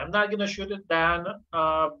idea. I'm not gonna shoot it down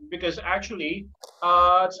because actually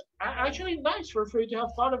it's actually nice for you to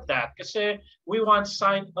have thought of that. Because we want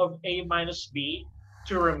sine of A minus B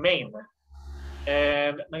to remain.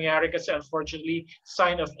 And nangyari kasi unfortunately,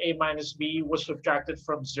 sine of A minus B was subtracted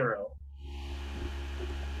from 0.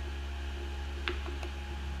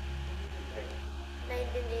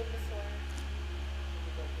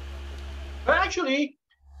 But actually,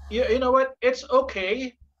 you know what? It's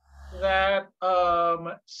okay that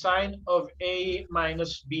sine of A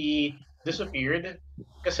minus B disappeared.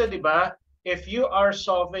 Kasi di ba, if you are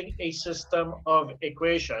solving a system of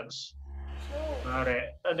equations,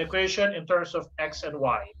 an equation in terms of x and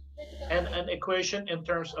y, and an equation in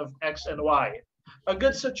terms of x and y, a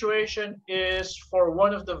good situation is for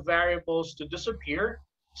one of the variables to disappear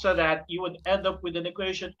so that you would end up with an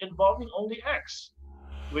equation involving only x,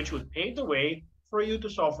 which would pave the way for you to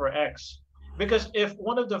solve for x. Because if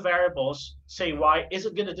one of the variables, say y,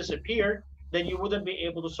 isn't going to disappear, then you wouldn't be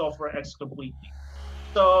able to solve for x completely.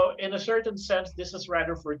 So in a certain sense, this is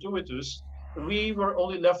rather fortuitous. We were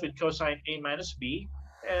only left with cosine A minus B,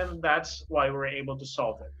 and that's why we're able to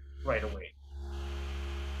solve it right away.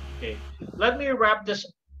 Okay, let me wrap this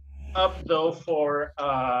up though for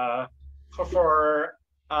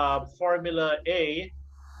formula A,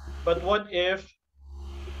 but what if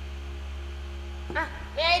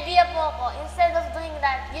May idea po ako. Instead of doing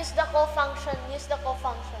that, use the co-functions.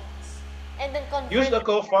 And then use the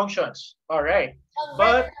co-functions? All right, convert,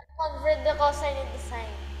 but convert the cosine into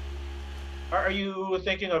sine. are you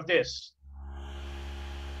thinking of this?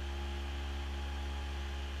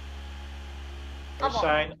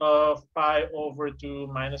 Cosine of pi over 2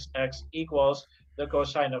 minus x equals the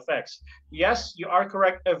cosine of x. Yes, you are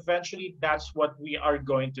correct. Eventually, that's what we are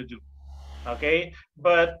going to do. Okay,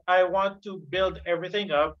 but I want to build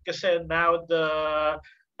everything up because now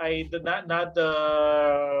not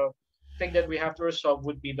the thing that we have to resolve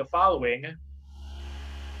would be the following.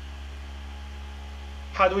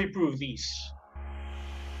 How do we prove these?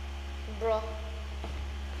 Bro.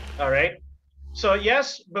 All right. So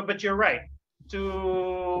yes, but you're right.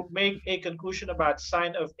 To make a conclusion about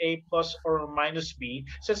sine of A plus or minus B,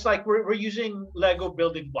 so it's like we're using Lego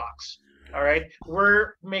building blocks. All right.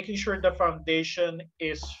 We're making sure the foundation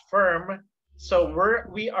is firm. So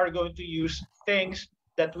we are going to use things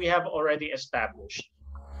that we have already established.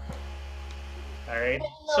 All right.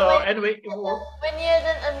 No, So anyway, when you had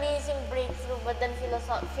an amazing breakthrough, but then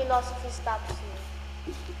philosophy stops you.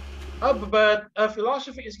 but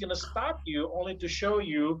philosophy is gonna stop you only to show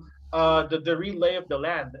you the real lay of the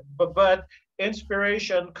land. But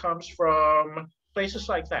inspiration comes from places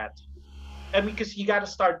like that. I mean, because you got to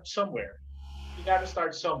start somewhere. You got to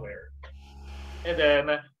start somewhere, and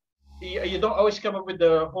then you don't always come up with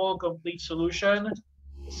the whole complete solution.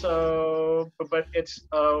 So, but it's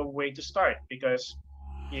a way to start because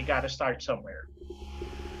you got to start somewhere.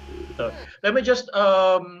 So let me just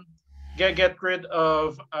get rid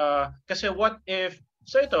of kasi what if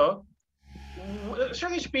so ito,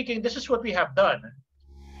 certainly speaking, this is what we have done.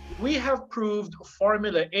 We have proved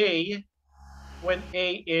formula A when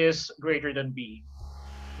A is greater than B.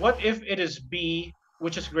 What if it is B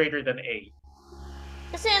which is greater than A?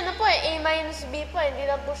 Kasi ano po A minus B po, hindi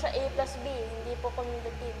lang po siya A plus B, hindi po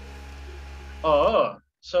cumulative. Oh,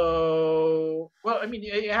 so well, I mean,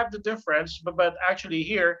 you have the difference, but actually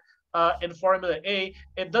here in formula A,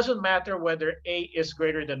 it doesn't matter whether A is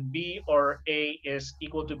greater than B or A is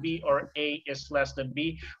equal to B or A is less than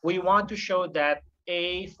B. We want to show that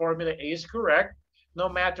formula A is correct, no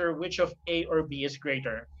matter which of A or B is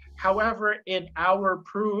greater. However, in our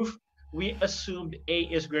proof, we assumed A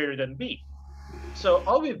is greater than B. So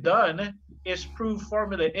all we've done is prove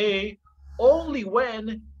formula A only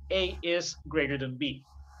when A is greater than B.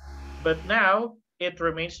 But now it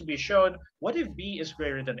remains to be shown, what if B is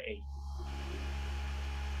greater than A?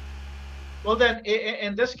 Well, then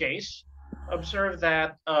in this case, observe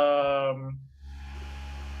that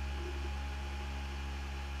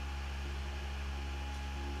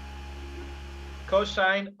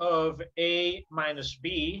cosine of A minus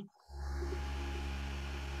B.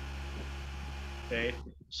 Okay,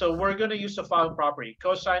 so we're going to use the following property.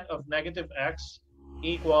 Cosine of negative x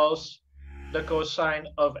equals the cosine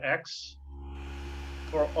of x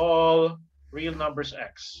for all real numbers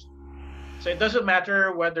x. So it doesn't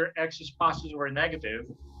matter whether x is positive or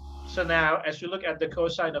negative. So now, as you look at the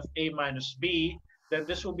cosine of A minus B, then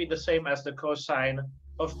this will be the same as the cosine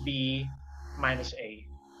of B minus A.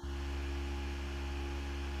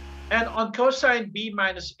 And on cosine B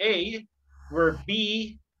minus A, where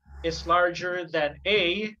B is larger than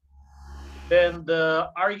A, then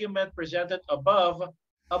the argument presented above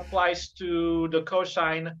applies to the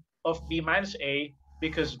cosine of B minus A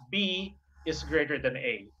because B is greater than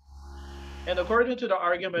A. And according to the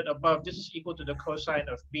argument above, this is equal to the cosine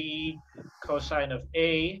of B cosine of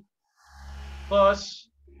A plus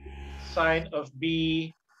sine of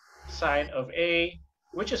B sine of A,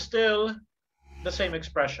 which is still the same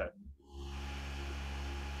expression.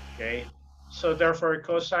 Okay, so therefore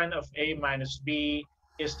cosine of A minus B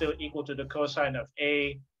is still equal to the cosine of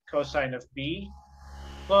A cosine of B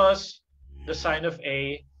plus the sine of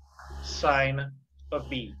A sine of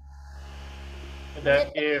B. And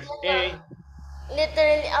then if A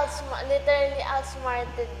literally outsmarted,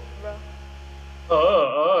 bro.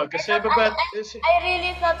 Kasi but I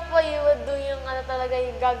really thought po you would do yung ano talaga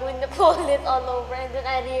yung gagawin na po ulit all over and then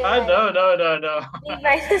I realized no.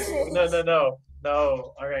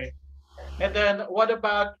 No. All right. And then what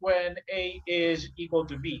about when A is equal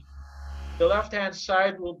to B? The left-hand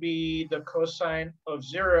side will be the cosine of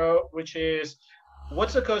 0, which is,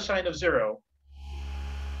 what's the cosine of 0?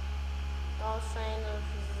 Cosine of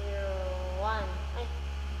 0, 1.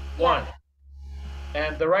 1.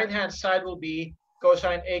 And the right-hand side will be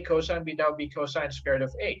cosine A, cosine B, that would be cosine squared of A. Yeah. And the right-hand side will be cosine A, cosine B, that would be cosine squared of A. And the right-hand side will be cosine A, cosine B, that would be cosine squared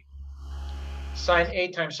of A. And the right-hand side will be cosine A, cosine B, that would be cosine squared of A. Sine A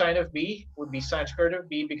times sine of B would be sine squared of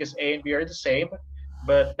B because A and B are the same,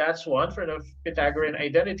 but that's one for the Pythagorean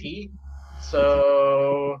identity.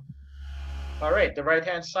 So, all right, the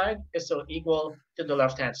right-hand side is still equal to the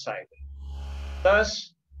left-hand side.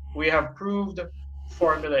 Thus, we have proved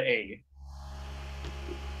formula A.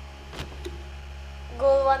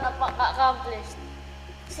 Goal 1 accomplished.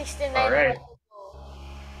 69 All right. more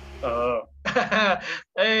to go. Oh,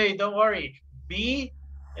 hey, don't worry. B,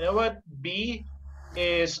 you know what? B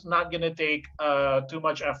is not gonna take too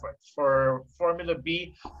much effort. For formula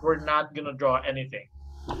B, we're not gonna draw anything.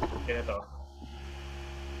 Ganito.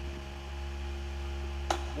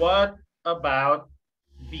 What about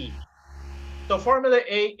B? So formula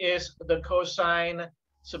A is the cosine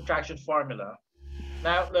subtraction formula.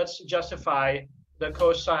 Now let's justify the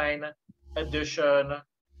cosine addition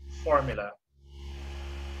formula.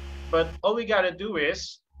 But all we got to do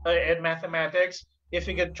is, in mathematics, if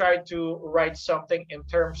you could try to write something in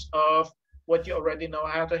terms of what you already know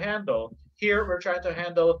how to handle. Here, we're trying to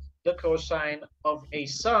handle the cosine of a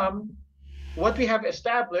sum. What we have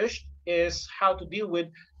established is how to deal with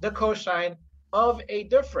the cosine of a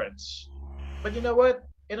difference. But you know what?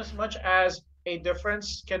 In as much as a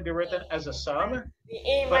difference can be written as a sum,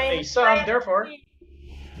 A but a minus sum, therefore, B.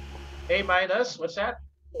 A minus, what's that?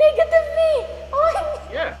 Negative B. Oh,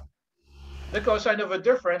 Yeah. The cosine of a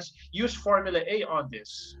difference, use formula A on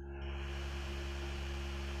this.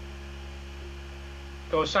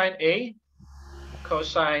 Cosine A,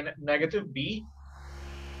 cosine negative B,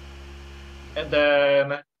 and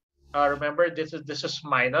then remember this is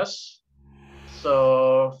minus.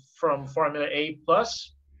 So from formula A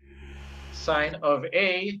plus sine of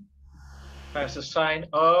A times the sine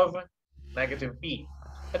of negative B.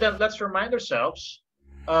 And then let's remind ourselves,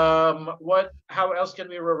 how else can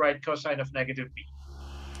we rewrite cosine of negative B?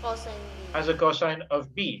 cosine B. As a cosine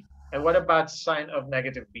of B. And what about sine of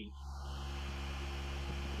negative B?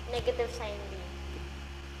 Negative sine B.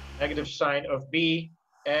 Negative sine of B,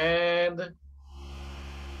 and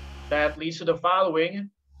that leads to the following: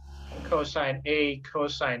 cosine A,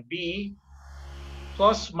 cosine B,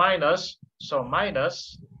 plus minus, so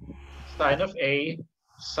minus sine of A,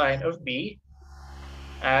 sine of B,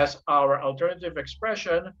 as our alternative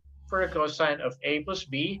expression for the cosine of A plus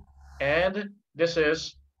B, and this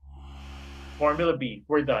is formula B.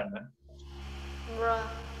 We're done. Bruh.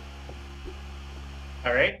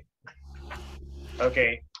 All right.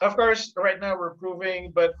 Okay. Of course, right now we're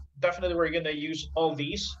proving, but definitely we're gonna use all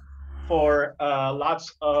these for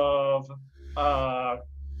lots of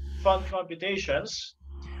fun computations.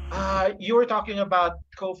 You were talking about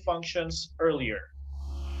cofunctions earlier.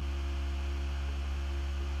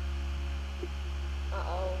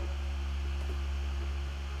 Uh-oh.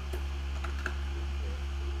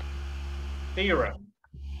 Theorem.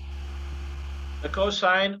 The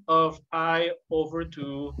cosine of I over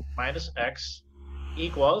 2 minus x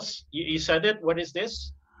equals, you said it, what is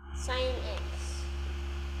this? Sine X.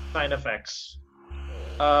 Sine of x.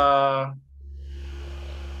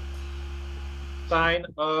 Sine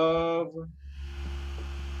of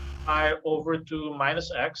I over 2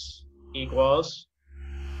 minus x equals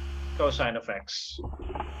cosine of x.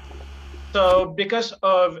 So because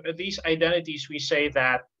of these identities, we say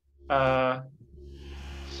that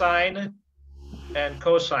sine and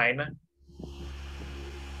cosine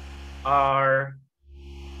are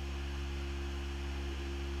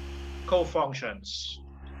cofunctions,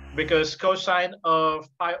 because cosine of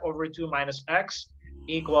pi over 2 minus x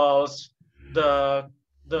equals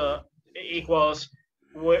equals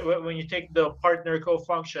when you take the partner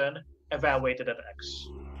cofunction evaluated at x.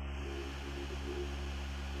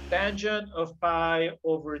 Tangent of pi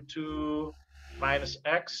over 2 minus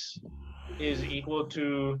x is equal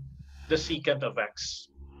to the secant of x.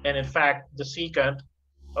 And in fact, the secant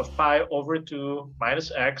of pi over 2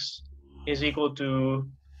 minus x is equal to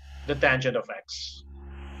the tangent of x.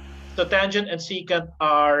 So tangent and secant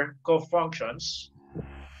are cofunctions.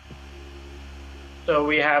 So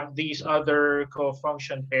we have these other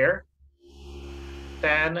cofunction pair,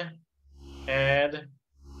 tan and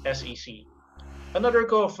SEC. Another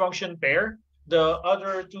cofunction pair, the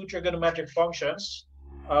other two trigonometric functions,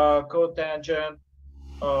 cotangent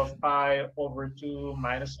of pi over 2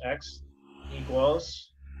 minus x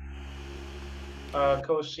equals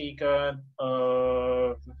cosecant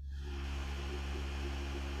of,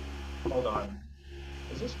 hold on,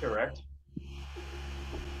 is this correct?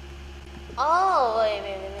 Oh, wait.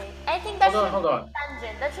 I think that should Hold on. be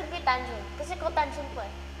tangent. That should be tangent. Kasi cotangent po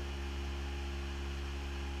eh.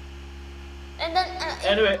 And then,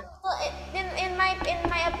 Anyway. in my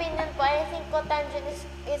opinion po, I think cotangent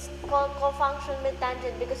is called cofunction with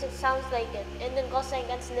tangent because it sounds like it, and then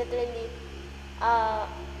cosecant's literally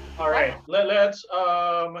All right. Let's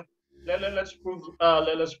prove.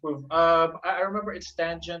 Let's prove. I remember it's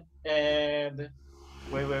tangent and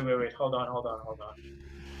wait. Hold on.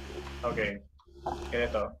 Okay.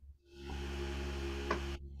 Ganito.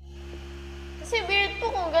 Kasi weird po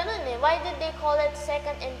kung ganun eh. Why did they call it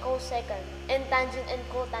secant and cosecant and tangent and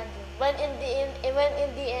cotangent when in the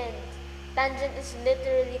end tangent is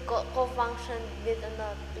literally co-function with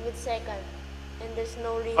secant and there's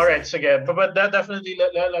no reason. All right, so again, but that definitely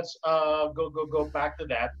let's go back to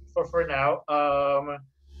that. For now,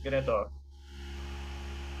 ganito.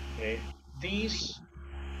 Okay, these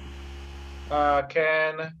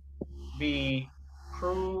can be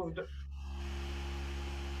proved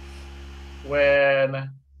when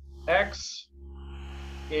x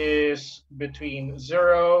is between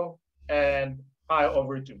 0 and pi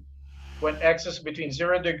over 2. When x is between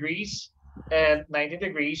 0 degrees and 90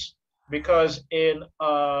 degrees, because in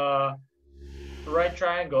a right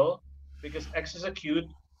triangle, because x is acute,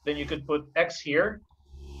 then you could put x here.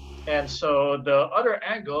 And so the other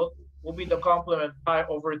angle will be the complement pi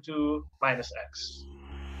over 2 minus x.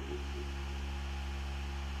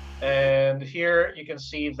 And here you can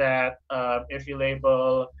see that if you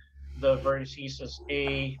label the vertices as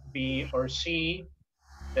A, B, or C,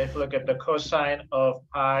 if you look at the cosine of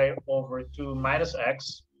pi over 2 minus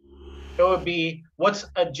x, it would be what's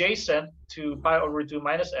adjacent to pi over 2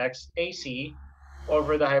 minus x, AC,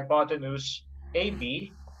 over the hypotenuse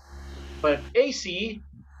AB. But AC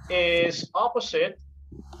is opposite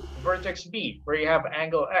vertex B, where you have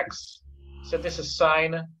angle x. So this is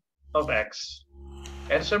sine of x.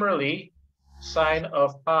 And similarly, sine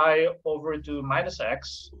of pi over 2 minus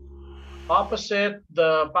x, opposite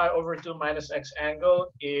the pi over 2 minus x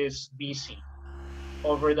angle is BC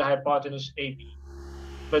over the hypotenuse AB.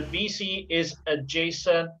 But BC is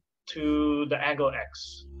adjacent to the angle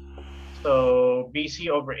x. So BC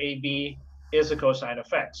over AB is a cosine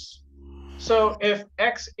of x. So if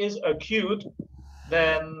x is acute,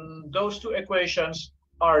 then those two equations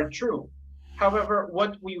are true. However,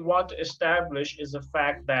 what we want to establish is the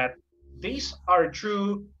fact that these are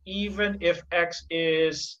true even if x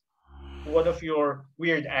is one of your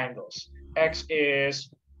weird angles. X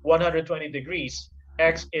is 120 degrees.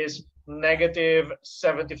 X is negative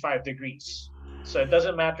 75 degrees. So it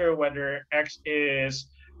doesn't matter whether x is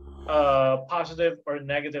positive or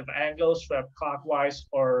negative angles, swept clockwise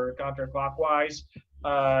or counterclockwise.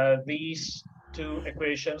 These two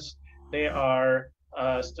equations, they are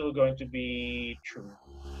still going to be true.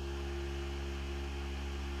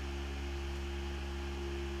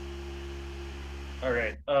 All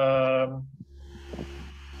right.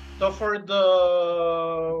 So for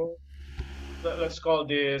let's call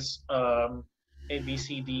this A, B,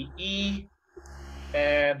 C, D, E,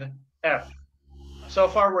 and F. So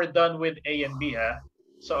far, we're done with A and B, huh?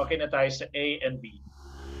 So okay na tayo sa A and B.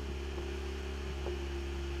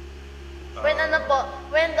 When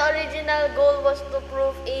when the original goal was to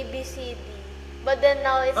prove A, B, C, D, but then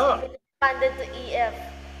now it's been expanded to E, F.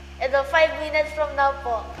 And 5 minutes from now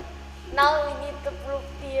po, now we need to prove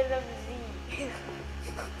theorem Z.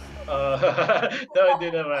 No,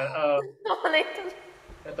 hindi naman.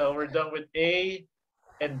 Ito, we're done with A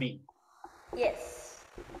and B. Yes.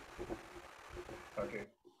 Okay.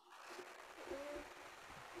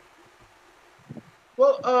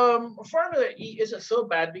 Well, formula E isn't so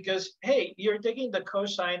bad because, hey, you're taking the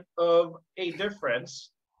cosine of a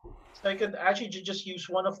difference. So I could actually just use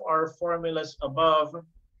one of our formulas above.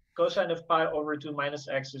 Cosine of pi over 2 minus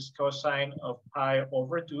x is cosine of pi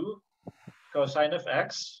over 2, cosine of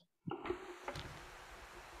x,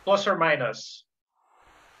 plus or minus?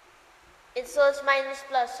 So it's minus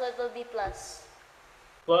plus, so it will be plus.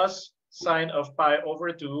 Plus sine of pi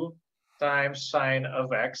over 2 times sine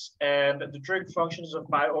of x, and the trig functions of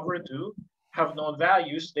pi over 2 have known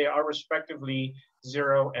values. They are respectively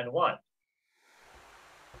 0 and 1.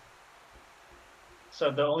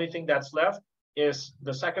 So the only thing that's left is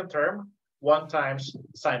the second term, 1 times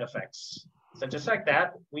sine of x. So just like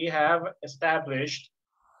that, we have established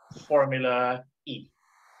formula E.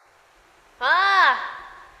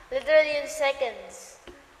 Literally in seconds.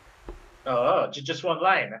 Oh, just one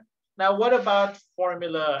line. Now, what about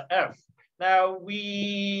formula F? Now,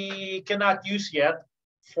 we cannot use yet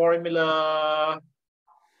formula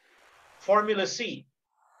C.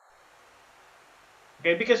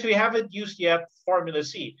 Okay, because we haven't used yet formula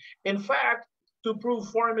C. In fact, to prove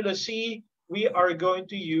formula C, we are going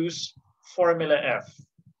to use formula F.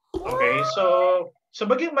 Okay, so So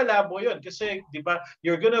maging malabo yun kasi, di ba,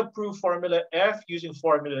 you're gonna prove formula F using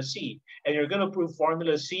formula C, and you're gonna prove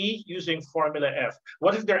formula C using formula F.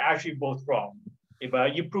 What if they're actually both wrong?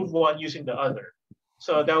 Diba? You prove one using the other.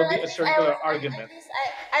 So that So would be at a least I circular was argument.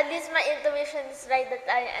 at least my intuition is right that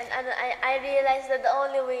I realized that the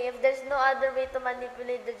only way, if there's no other way to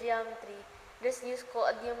manipulate the geometry, just use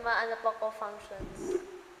yung ano pa ko functions.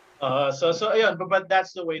 So yeah, but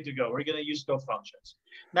that's the way to go. We're gonna use cofunctions.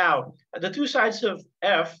 Now, the two sides of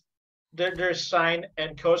F, there's sine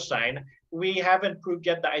and cosine. We haven't proved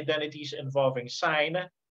yet the identities involving sine.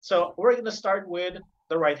 So we're gonna start with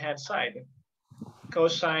the right-hand side.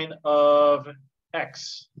 Cosine of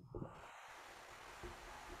x.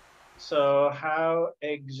 So how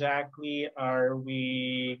exactly are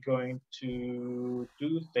we going to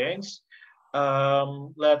do things?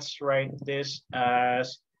 Let's write this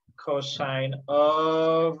as cosine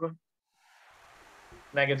of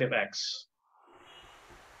negative x.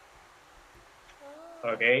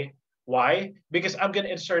 Okay, why? Because I'm going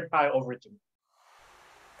to insert pi over 2.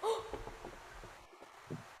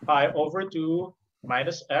 Pi over 2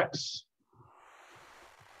 minus x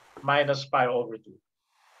minus pi over 2.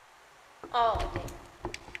 Oh, okay.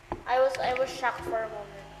 I was shocked for a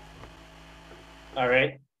moment. All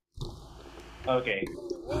right. Okay.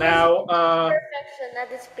 Now, perfection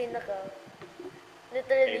at its pinnacle.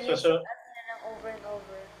 Literally okay, using over and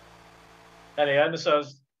over. Ano yan? So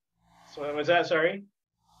was that, sorry?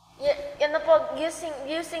 Yeah, ano po,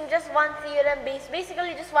 using just one theorem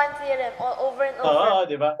basically just one theorem over and over. Oo,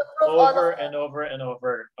 di ba? Over and over and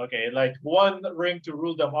over. Okay, like one ring to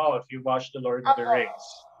rule them all if you watch The Lord of the Rings.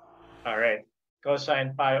 All right.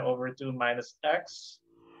 Cosine pi over 2 minus x.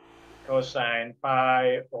 Cosine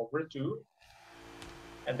pi over 2.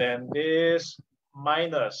 And then this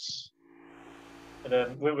minus. And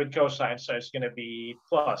then with cosine, so it's going to be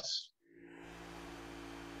plus.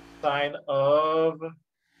 Sine of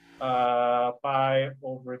pi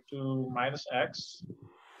over 2 minus x,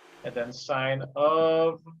 and then sine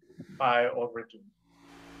of pi over 2.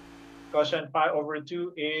 Cosine pi over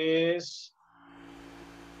 2 is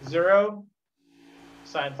 0.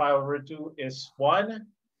 Sine pi over 2 is 1.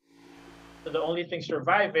 So the only thing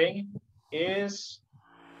surviving is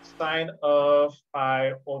sine of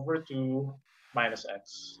pi over 2 minus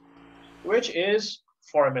x, which is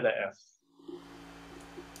formula F.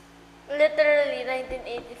 Literally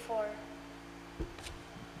 1984.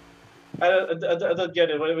 I don't get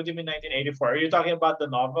it. What do you mean 1984? Are you talking about the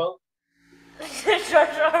novel? George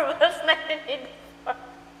Orwell's 1984.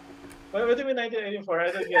 What do you mean 1984?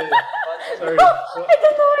 I don't get it. Sorry. I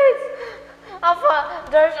don't know it.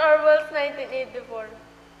 Apa, George Orwell's 1984.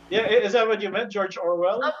 Yeah, is that what you meant, George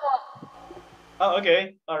Orwell? Apa. Oh,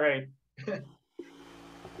 okay. All right.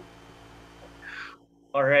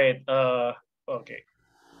 All right. Okay.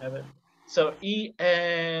 So E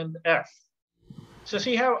and F. So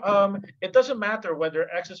see how it doesn't matter whether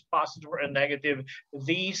X is positive or negative.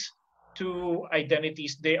 These two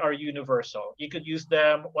identities, they are universal. You could use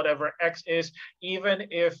them whatever X is, even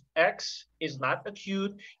if X is not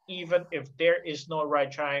acute, even if there is no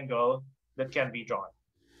right triangle that can be drawn.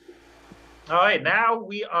 All right, now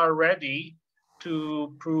we are ready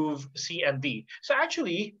to prove C and D. So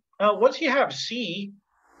actually, once you have C,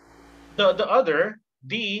 the other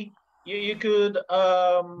D, you could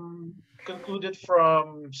conclude it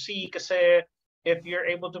from C kasi if you're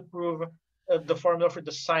able to prove the formula for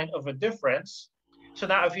the sign of a difference. So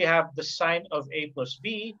now if you have the sign of A plus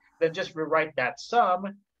B, then just rewrite that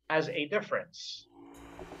sum as a difference.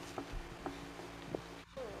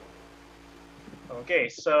 Okay,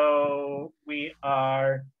 so we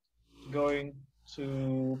are going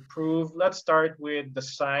to prove, let's start with the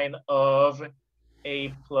sign of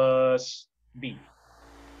A plus B.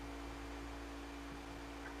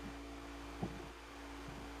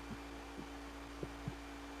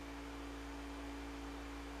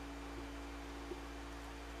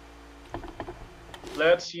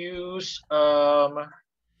 Let's use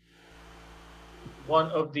one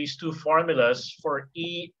of these two formulas for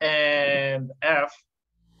E and F.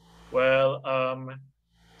 Well,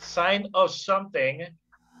 sine of something,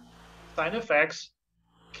 sine of X,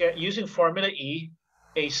 using formula E,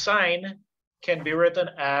 a sine can be written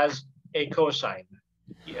as a cosine.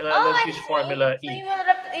 Let's use formula E. So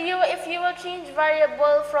if you will change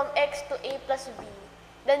variable from X to A plus B,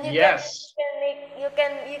 then you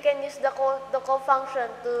can use the co-function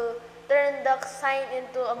to turn the sine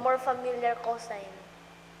into a more familiar cosine.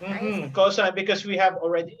 Cosine, because we have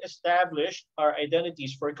already established our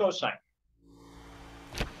identities for cosine.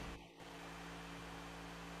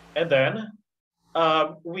 And then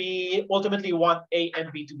we ultimately want A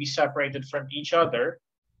and B to be separated from each other.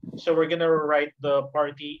 So we're going to write the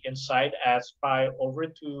party inside as pi over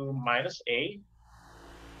 2 minus A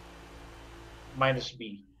minus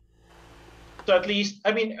B. So at least,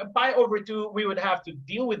 I mean, pi over 2, we would have to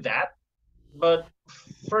deal with that. But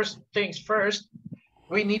first things first,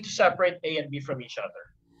 we need to separate A and B from each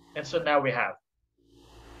other. And so now we have.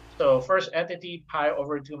 So first entity, pi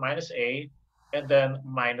over 2 minus A, and then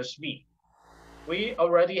minus B. We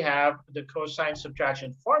already have the cosine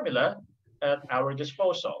subtraction formula at our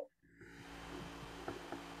disposal.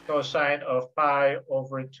 Cosine of pi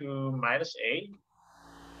over 2 minus A,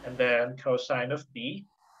 and then cosine of B,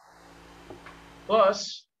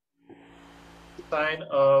 plus sine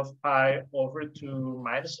of pi over 2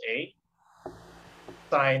 minus A,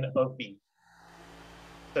 sine of B.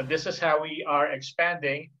 So this is how we are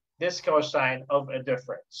expanding this cosine of a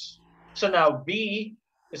difference. So now B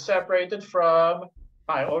is separated from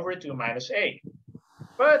pi over 2 minus A.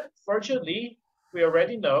 But fortunately, we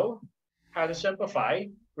already know how to simplify.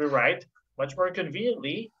 We write much more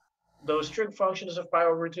conveniently those trig functions of pi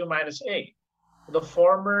over 2 minus A. The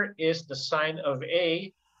former is the sine of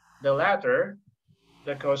A, the latter,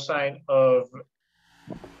 the cosine of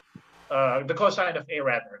A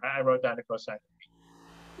rather. I wrote down the cosine of B.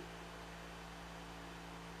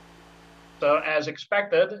 So as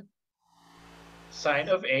expected, sine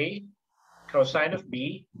of A, cosine of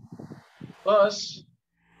B, plus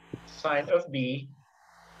sine of B,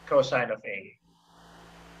 cosine of A.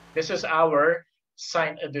 This is our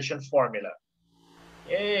sine addition formula.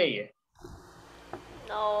 Yay!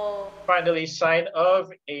 No. Finally, sine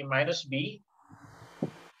of A minus B,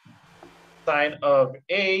 sine of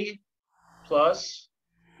A plus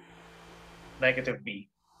negative B.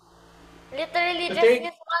 Literally, To just take-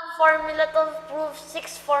 use one formula to prove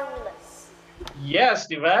 6 formulas. Yes,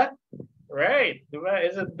 diba? Right, diba?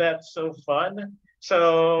 Isn't that so fun?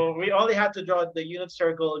 So we only have to draw the unit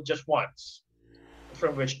circle just once,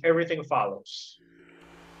 from which everything follows.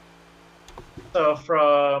 So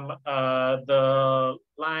from the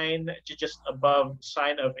line just above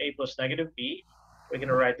sine of A plus negative B, we're going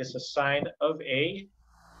to write this as sine of A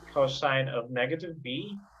cosine of negative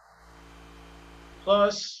B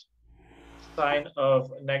plus sine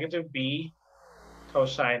of negative B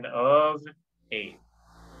cosine of A.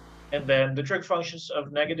 And then the trig functions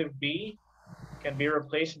of negative B can be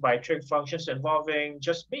replaced by trig functions involving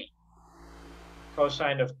just B.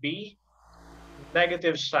 Cosine of B,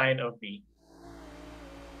 negative sine of B.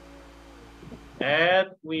 And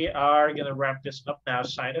we are going to wrap this up now.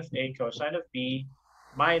 Sine of A cosine of B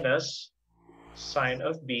minus sine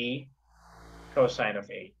of B cosine of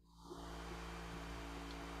A.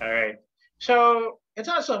 All right. So it's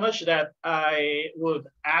not so much that I would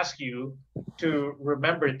ask you to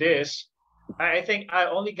remember this. I think I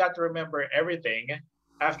only got to remember everything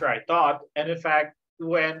after I thought. And in fact,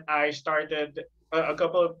 when I started a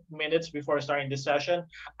couple of minutes before starting this session,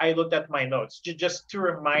 I looked at my notes just to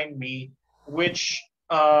remind me which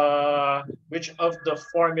of the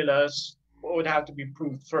formulas would have to be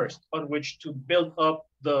proved first, on which to build up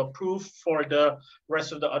the proof for the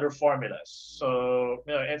rest of the other formulas. So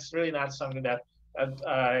it's really not something that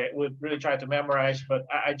I would really try to memorize, but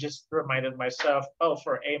I just reminded myself, oh,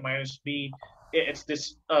 for A minus B, it's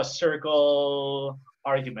this circle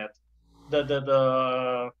argument, the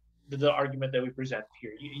argument that we present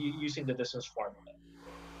here using the distance formula.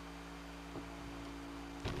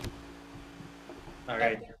 All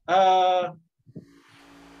right.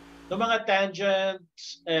 The mga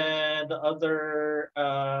tangents and the other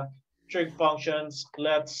trig functions,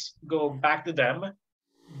 let's go back to them.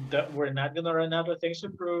 We're not going to run out of things to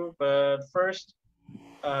prove, but first,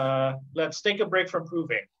 let's take a break from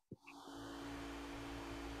proving.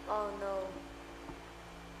 Oh no.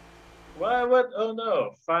 What? Oh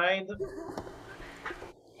no. Find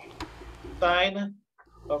sine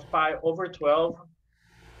of pi over 12,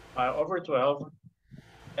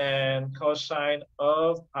 and cosine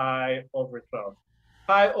of pi over 12.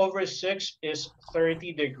 Pi over 6 is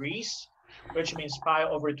 30 degrees, which means pi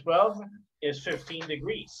over 12 is 15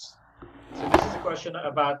 degrees. So this is a question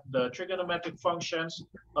about the trigonometric functions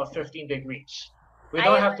of 15 degrees. We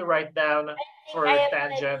don't have to write down for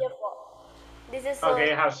tangent. This is so...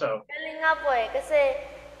 Okay, how so? Galing nga po eh, kasi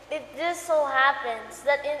it just so happens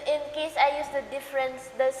that in case I use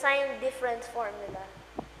the sign difference formula,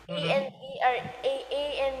 A and B are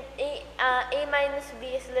A minus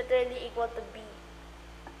B is literally equal to B.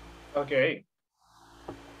 Okay.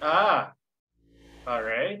 All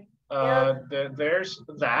right. There's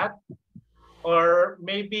that. Or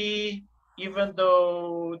maybe even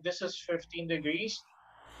though this is 15 degrees,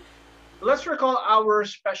 let's recall our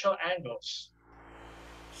special angles.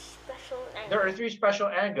 Special angle. There are 3 special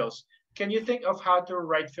angles. Can you think of how to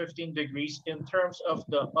write 15 degrees in terms of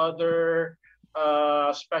the other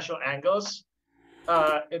special angles,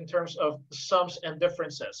 in terms of sums and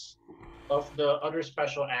differences of the other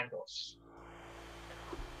special angles?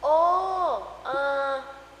 Oh,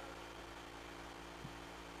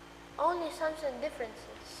 only sums and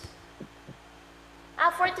differences.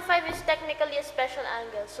 45 is technically a special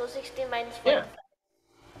angle, so 60 minus 45.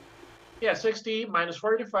 Yeah, 60 minus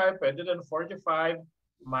 45, pwede din 45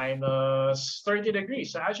 minus 30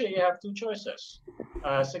 degrees. So actually, you have 2 choices.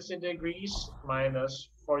 60 degrees minus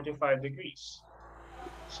 45 degrees.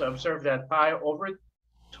 So observe that pi over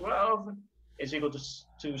 12 is equal to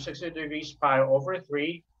 60 degrees pi over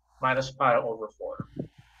 3 minus pi over 4.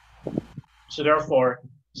 So therefore,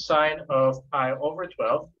 sine of pi over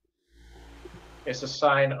 12 is the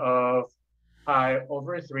sine of pi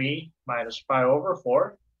over 3 minus pi over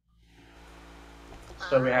 4.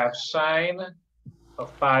 So we have sine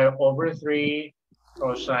of pi over 3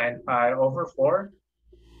 cosine pi over 4.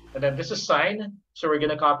 And then this is sine, so we're going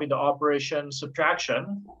to copy the operation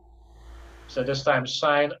subtraction. So this time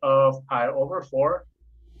sine of pi over 4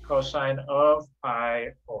 cosine of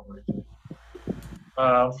pi over 2.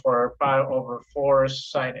 For pi over 4,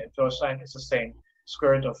 sine and cosine is the same,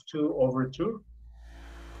 square root of 2 over 2.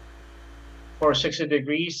 For 60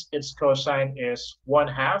 degrees, its cosine is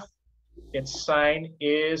 1/2. Its sine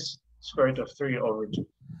is square root of 3 over 2.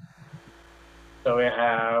 So we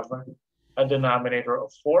have a denominator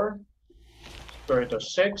of 4, square root of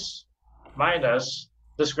 6, minus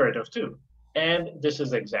the square root of 2. And this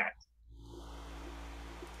is exact.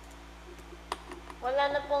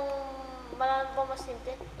 Wala na pong mas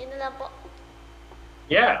simple. Yun na lang po.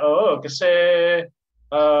 Yeah, kasi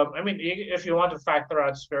I mean, if you want to factor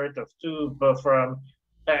out square root of 2, but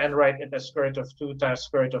and write it as square root of 2 times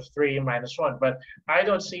square root of 3 minus 1. But I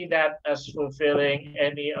don't see that as fulfilling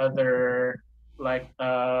any other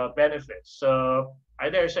benefits. So I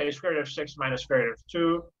dare say square root of 6 minus square root of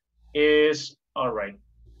 2 is all right.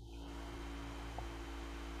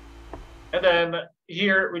 And then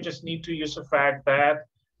here we just need to use the fact that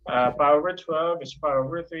pi over 12 is pi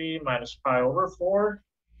over 3 minus pi over 4.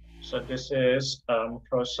 So this is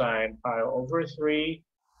cosine pi over 3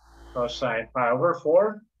 cosine pi over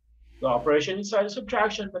 4. The operation inside is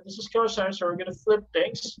subtraction, but this is cosine, so we're going to flip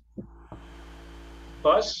things.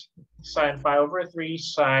 Plus sine pi over 3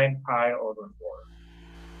 sine pi over 4.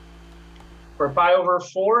 For pi over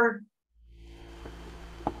 4,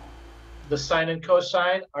 the sine and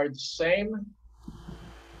cosine are the same.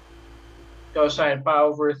 Cosine pi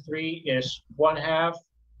over 3 is 1/2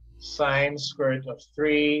 sine square root of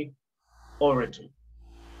 3 over 2.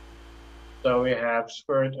 So we have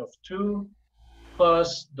square root of 2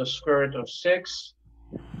 plus the square root of 6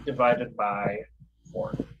 divided by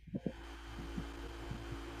 4.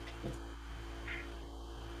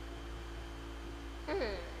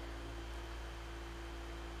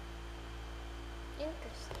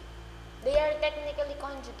 Interesting. They are technically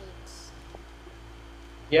conjugates.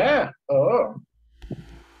 Yeah.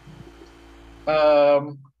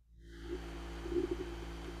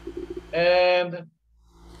 And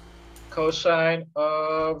cosine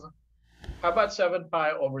of, how about 7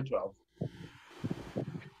 pi over 12?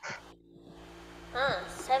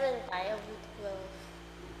 7 pi over 12.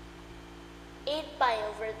 8 pi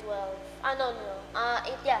over 12. No.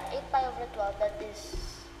 8 pi over 12. That is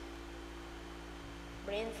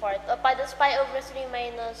brain fart. That's pi over 3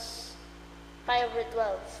 minus pi over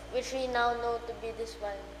 12, which we now know to be this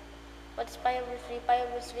one. What's pi over 3? Pi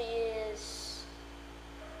over 3 is...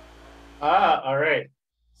 all right.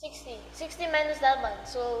 60. 60 minus that one.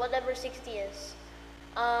 So whatever 60 is.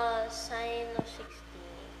 Sine of 60.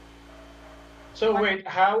 So wait,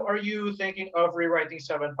 how are you thinking of rewriting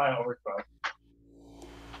 7 pi over 12?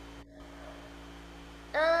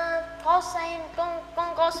 Cosine,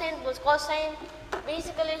 kung cosine plus cosine,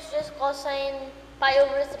 basically it's just cosine pi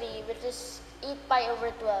over 3, which is 8 pi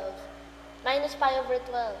over 12, minus pi over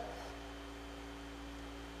 12.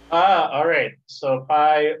 All right. So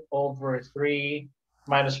pi over 3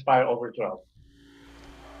 minus pi over 12.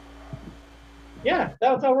 Yeah,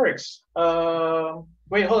 that works.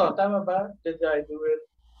 Wait, hold on. Tama ba? Did I do it?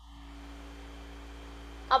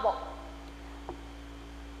 Abo.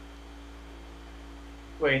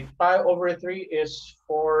 Wait, pi over 3 is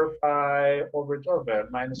 4 pi over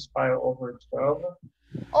 12, minus pi over 12.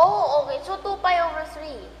 Oh, okay. So 2 pi over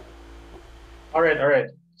 3. All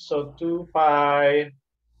right. So 2 pi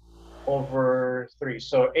over 3.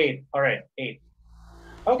 So 8. All right, 8.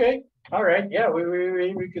 Okay. All right. Yeah, we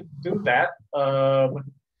could do that.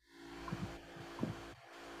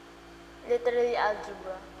 literally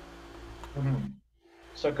algebra.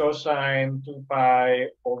 So cosine 2 pi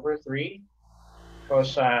over 3,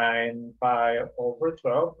 cosine pi over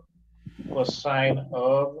 12, plus sine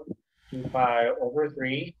of 2 pi over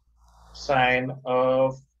 3, sine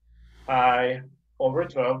of pi over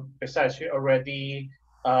 12. Besides, you already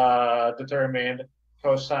determined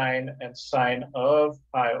cosine and sine of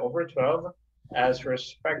pi over 12 as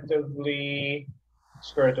respectively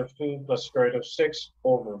square root of 2 plus square root of 6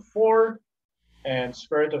 over 4, and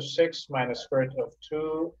square root of 6 minus square root of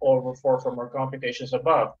 2 over 4 from our computations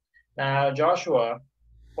above. Now, Joshua,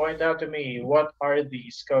 point out to me, what are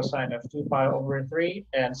these cosine of 2 pi over 3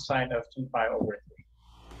 and sine of 2 pi over 3?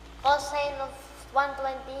 Cosine of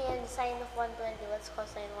 120 and sine of 120. What's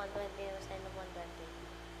cosine 120 and sine of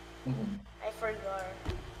 120? I forgot.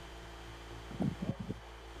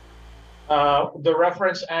 The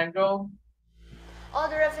reference angle? Oh,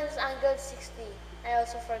 the reference angle is 60. I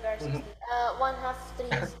also forgot 60. 1 half 3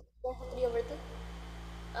 is 3 over 2.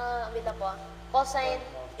 Wait lang po. Cosine.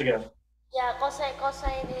 Again. Yeah,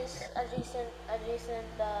 cosine is adjacent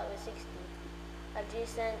with 60.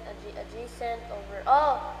 Adjacent over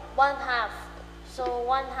 1 half. So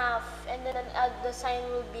 1 half, and then the sine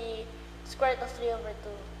will be square root of 3 over 2.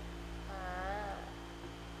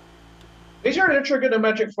 These are the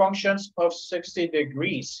trigonometric functions of 60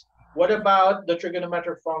 degrees. What about the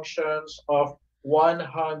trigonometric functions of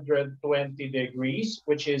 120 degrees,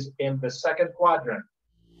 which is in the second quadrant?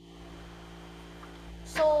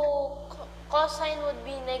 So cosine would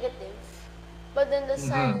be negative, but then the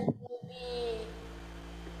sine will be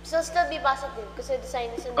still be positive because the sine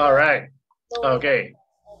is in the all right. lower. Okay.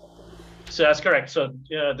 So that's correct. So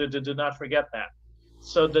do not forget that.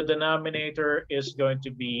 So the denominator is going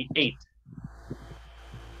to be 8.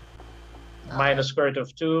 Minus square root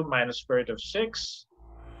of 2 minus square root of 6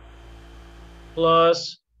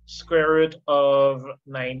 plus square root of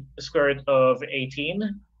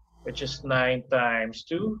 18, which is 9 times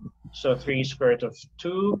 2. So 3 square root of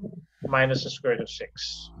 2 minus the square root of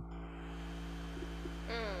 6.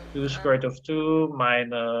 2 square root of 2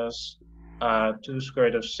 minus 2 square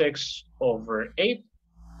root of 6 over 8.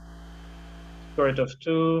 Square root of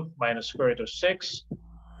 2 minus square root of 6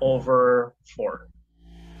 over 4.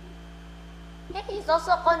 Hey, it's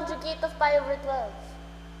also a conjugate of pi over 12.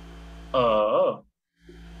 Oh.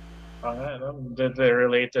 They're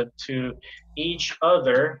related to each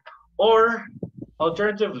other, or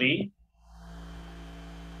alternatively,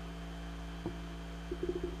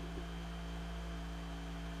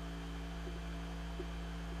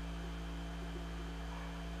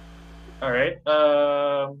 all right,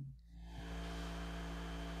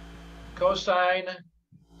 cosine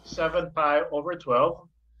 7 pi over 12.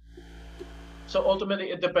 So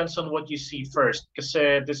ultimately, it depends on what you see first, because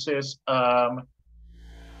this is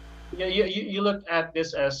you look at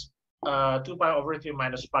this as 2 pi over 3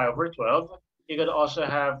 minus pi over 12. You could also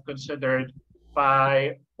have considered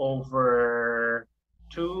pi over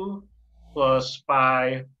 2 plus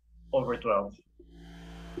pi over 12.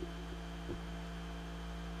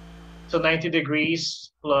 So 90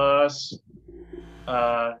 degrees plus,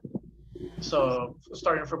 so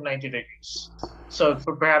starting from 90 degrees. So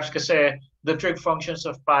perhaps kasi the trig functions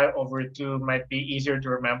of pi over 2 might be easier to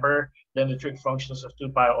remember than the trig functions of 2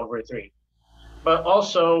 pi over 3. But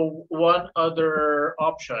also one other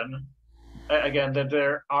option, again, that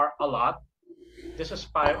there are a lot. This is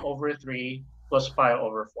pi over 3 plus pi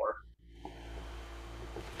over 4.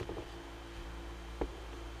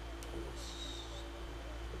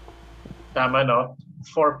 Tama, no?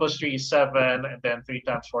 4 plus 3 is 7, and then 3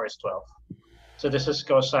 times 4 is 12. So this is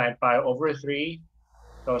cosine pi over 3,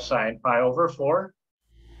 cosine pi over 4,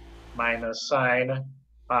 minus sine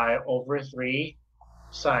pi over 3,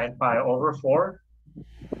 sine pi over 4.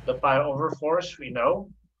 The pi over 4s we know,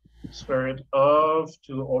 square root of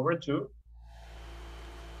 2 over 2.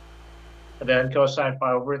 And then cosine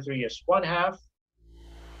pi over 3 is 1 half.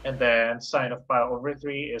 And then sine of pi over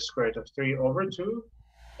 3 is square root of 3 over 2.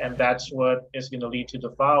 And that's what is going to lead to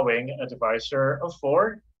the following: a divisor of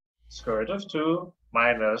 4, square root of 2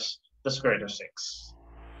 minus the square root of 6.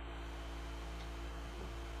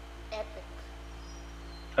 Epic.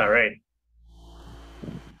 All right.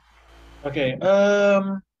 Okay.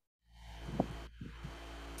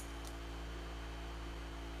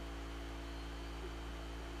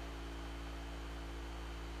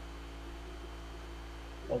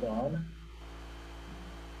 Hold on.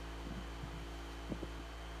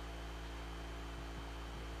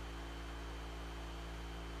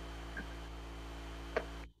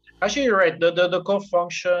 Actually, you're right. The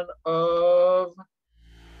cofunction of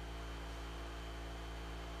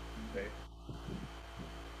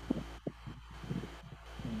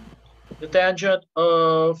The tangent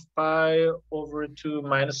of pi over 2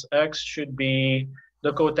 minus x should be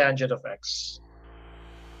the cotangent of x.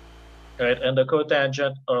 Right, and the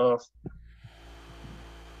cotangent of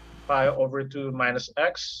pi over 2 minus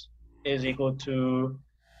x is equal to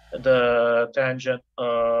the tangent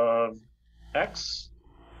of x.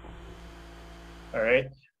 All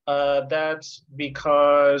right, that's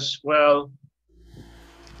because, well,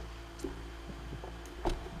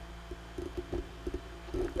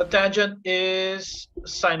 the tangent is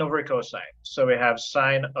sine over cosine. So we have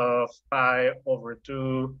sine of pi over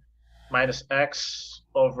 2 minus x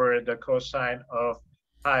over the cosine of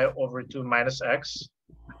pi over 2 minus x.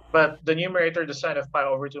 But the numerator, the sine of pi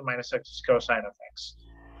over 2 minus x is cosine of x.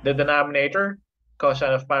 The denominator,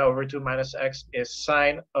 cosine of pi over 2 minus x is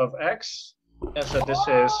sine of x. And so this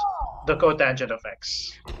is the cotangent of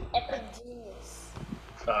x. Epic genius.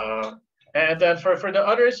 And then for the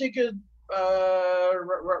others, you could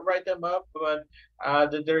write them up, but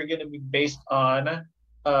they're going to be based on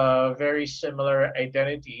very similar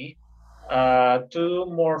identity. Two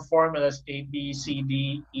more formulas, A, B, C,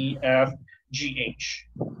 D, E, F, G, H.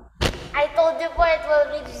 I told you po it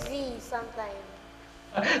will reach Z sometime.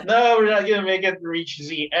 No, we're not going to make it reach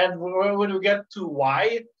Z. And when we get to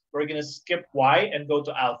Y, we're going to skip Y and go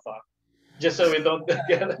to alpha, just so we don't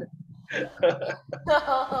get it.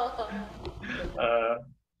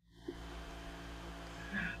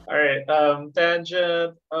 All right,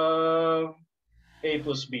 tangent of A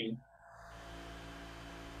plus B.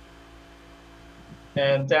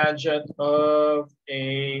 And tangent of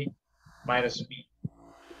A minus B.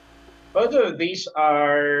 Both of these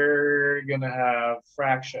are gonna have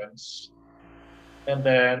fractions. And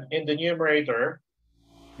then in the numerator,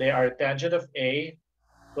 they are tangent of A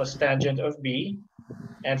plus tangent of B.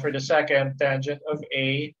 And for the second, tangent of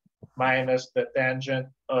A minus the tangent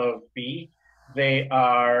of B. They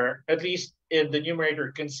are, at least in the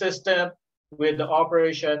numerator, consistent with the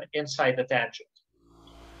operation inside the tangent.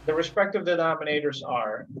 The respective denominators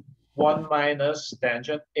are 1 minus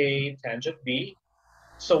tangent A, tangent B.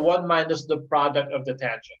 So 1 minus the product of the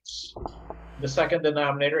tangents. The second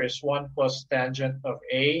denominator is 1 plus tangent of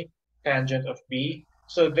A, tangent of B.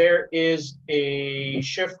 So there is a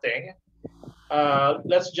shifting.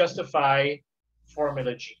 Let's justify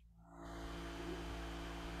formula G.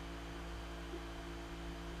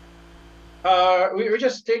 We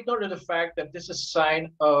just take note of the fact that this is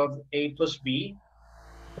sine of A plus B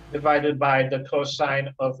divided by the cosine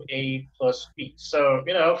of A plus B. So,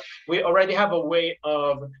 we already have a way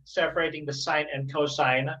of separating the sine and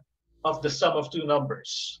cosine of the sum of two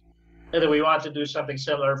numbers. And then we want to do something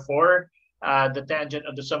similar for the tangent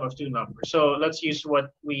of the sum of two numbers. So let's use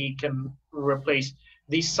what we can replace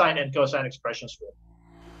these sine and cosine expressions with.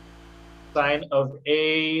 Sine of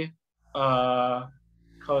A,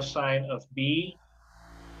 cosine of B,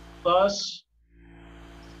 plus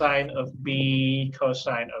sine of B,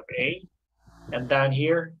 cosine of A. And down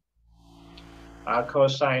here,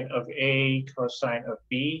 cosine of A, cosine of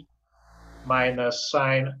B, minus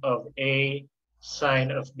sine of A,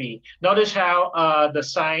 sine of B. Notice how the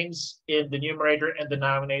signs in the numerator and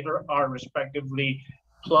denominator are respectively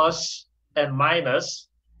plus and minus,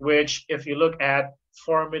 which if you look at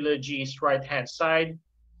formula G's right-hand side,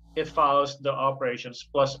 it follows the operations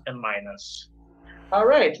plus and minus. All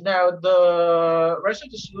right, now the rest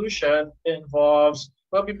of the solution involves,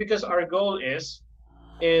 well, because our goal is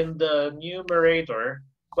in the numerator,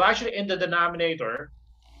 well, actually in the denominator,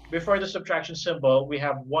 before the subtraction symbol, we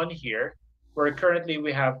have 1 here, where currently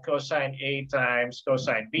we have cosine A times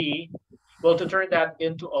cosine B. Well, to turn that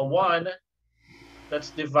into a 1, let's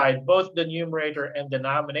divide both the numerator and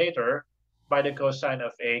denominator by the cosine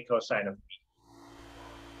of A, cosine of B.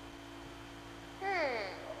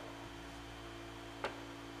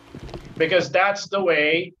 Because that's the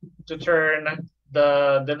way to turn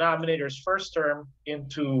the denominator's first term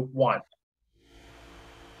into 1.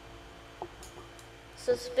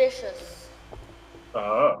 Suspicious.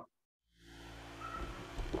 Oh.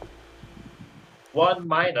 1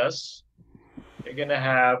 minus, you're going to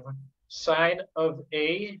have sine of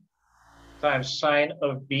A times sine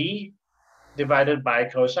of B divided by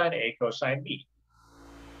cosine A, cosine B.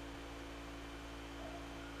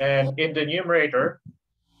 And in the numerator,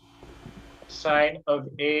 sine of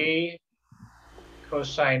A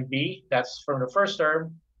cosine B, that's from the first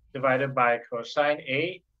term, divided by cosine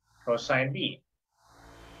A cosine B.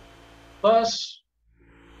 Plus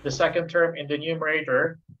the second term in the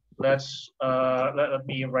numerator, let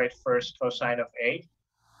me write first cosine of A.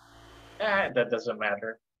 That doesn't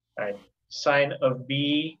matter. Right. Sine of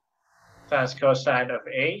B times cosine of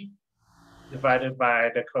A divided by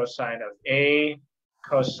the cosine of A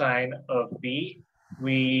cosine of B.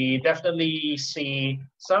 We definitely see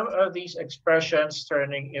some of these expressions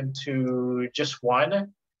turning into just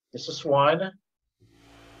one. This is one,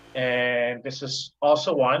 and this is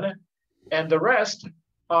also one. And the rest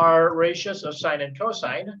are ratios of sine and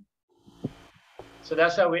cosine. So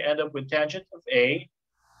that's how we end up with tangent of A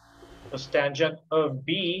plus tangent of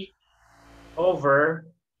B over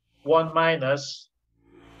 1 minus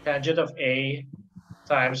tangent of A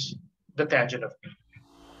times the tangent of B.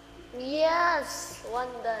 Yes, one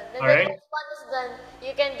done. And All then right. once one is done,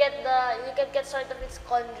 you can get sort of its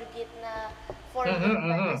conjugate na formula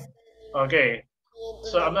that is Okay. into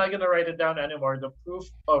So I'm the- not going to write it down anymore. The proof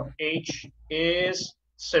of H is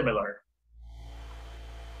similar.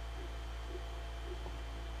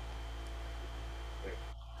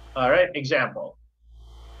 All right, example.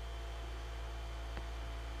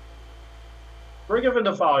 We're given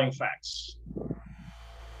the following facts.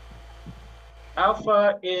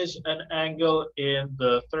 Alpha is an angle in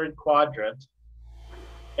the third quadrant,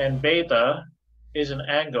 and beta is an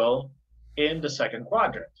angle in the second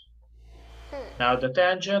quadrant. Now the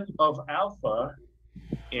tangent of alpha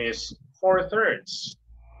is 4/3,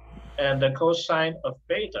 and the cosine of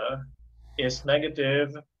beta is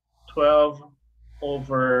negative 12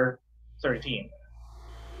 over 13.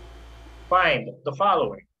 Find the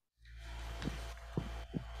following.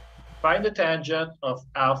 Find the tangent of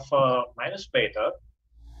alpha minus beta,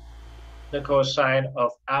 the cosine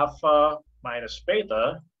of alpha minus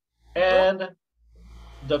beta, and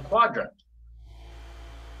the quadrant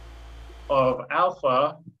of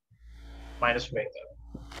alpha minus beta.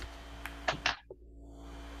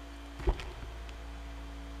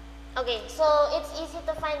 Okay, so it's easy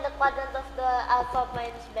to find the quadrant of the alpha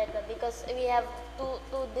minus beta because we have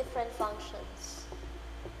two different functions.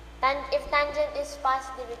 If tangent is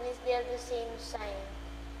positive, it means they have the same sign.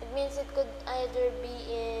 It means it could either be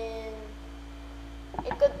in.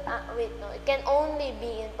 It could wait no. It can only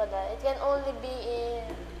be in pala. It can only be in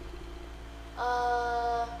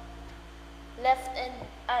left and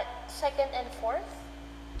second and fourth.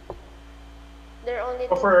 There are only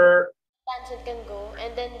two For tangent can go,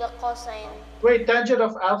 and then the cosine. wait, tangent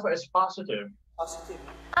of alpha is positive. Positive.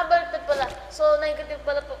 Baliktad pala. So, negative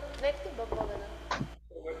pala po. Negative ba po ganun?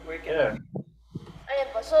 Where can Yeah. Ayan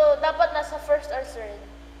po. So, dapat nasa first or third.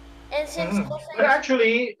 And since cosine But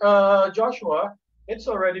actually, Joshua, it's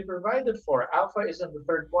already provided for. Alpha is in the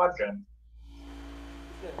third quadrant.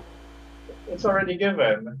 It's already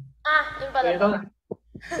given. yun pala.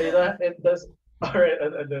 It does. All right,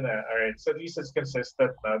 I don't know. All right, so at least it's consistent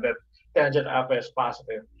now that tangent alpha is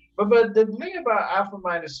positive. But the thing about alpha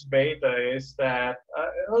minus beta is that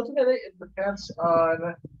ultimately it depends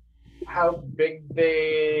on how big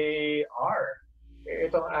they are.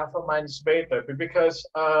 Itong alpha minus beta, because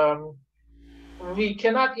we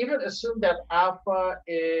cannot even assume that alpha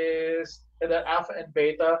and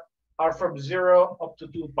beta are from 0 up to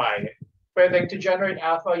 2 pi. But to generate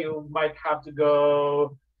alpha, you might have to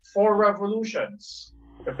go 4 revolutions.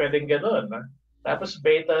 Pwedeng ganun. Tapos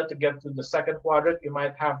beta, to get to the second quadrant, you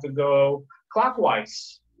might have to go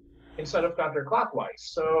clockwise instead of counterclockwise.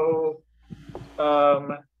 So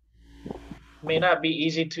may not be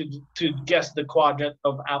easy to guess the quadrant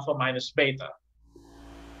of alpha minus beta.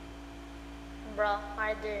 Bro,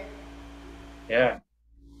 harder. Yeah.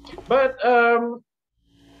 But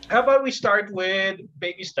how about we start with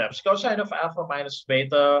baby steps? Cosine of alpha minus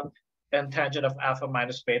beta and tangent of alpha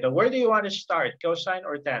minus beta. Where do you want to start, cosine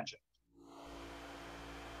or tangent?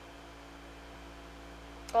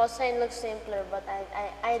 Cosine looks simpler, but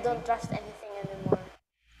I don't trust anything anymore.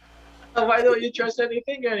 Why don't you trust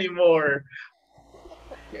anything anymore?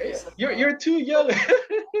 You're too young.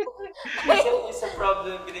 Isa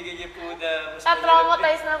problem binigay niyo po na mas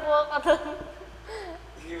Traumatized na po ako dun.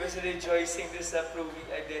 He was rejoicing this sa proving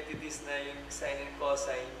identities na yung sine and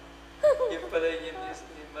cosine. Yung pala yun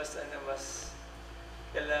mas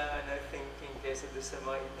kailangan na thinking kaysa doon sa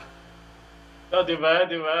mga iba. Oh, diba?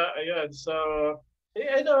 Ayun. So,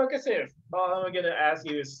 I know, kasi all I'm gonna ask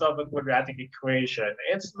you is solve a quadratic equation.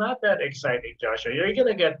 It's not that exciting, Joshua. You're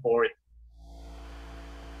gonna get bored.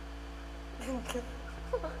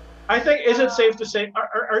 I think, is it safe to say,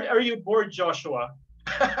 are you bored, Joshua?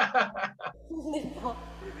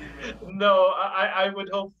 No, I would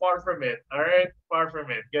hope far from it. All right, far from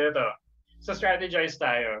it. Ganito. So strategize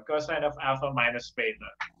tayo. Cosine of alpha minus beta.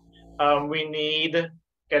 We need,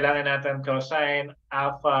 kailangan natin cosine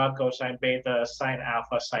alpha, cosine beta, sine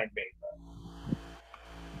alpha, sine beta.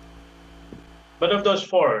 But of those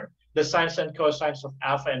four, the sines and cosines of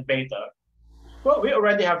alpha and beta, well, we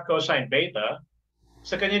already have cosine beta.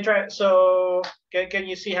 So can you try? So can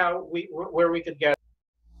you see how where we could get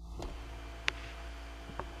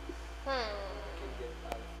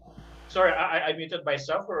Sorry, I muted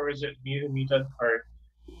myself, or is it me who muted? Or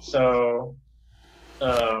so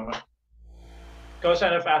um,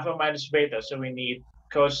 cosine of alpha minus beta. So we need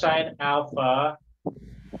cosine alpha,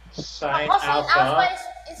 sine Cosine alpha alpha.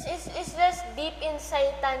 is just deep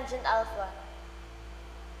inside tangent alpha.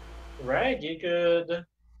 Right, you could.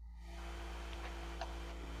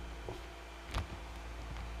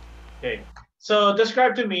 Okay. So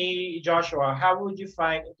describe to me, Joshua, how would you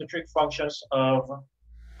find the trig functions of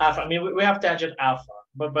alpha? I mean, we have tangent alpha,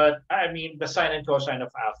 but I mean the sine and cosine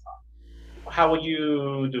of alpha. How would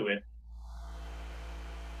you do it?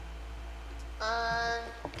 Um,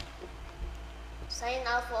 Sine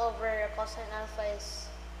alpha over cosine alpha is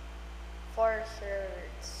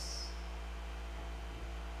 4/3.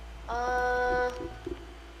 Uh,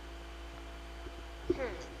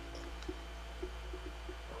 hmm.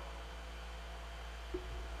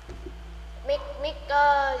 Make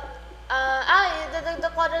the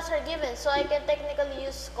quadrants are given, so I can technically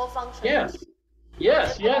use Yes, co-functions.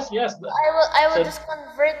 yes, yes, yes. So I will just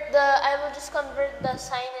convert the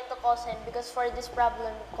sine into cosine because for this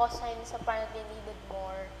problem cosine is apparently needed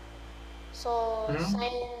more. So mhm.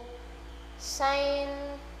 sine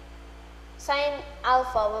sine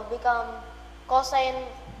alpha will become cosine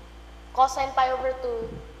cosine pi over 2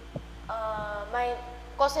 my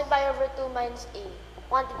cosine pi over 2 minus a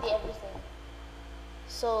quantity everything.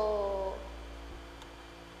 So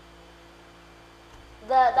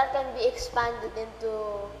that can be expanded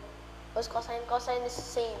into because cosine is the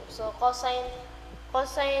same. So cosine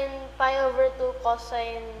pi over 2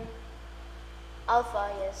 cosine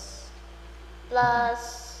alpha, yes.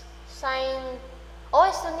 Plus sine oh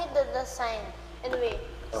I still need the sine. Anyway,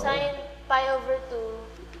 Oh. sine pi over 2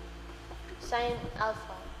 sine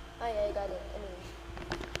alpha. Oh yeah, I got it. Anyway.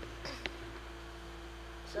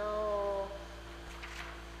 So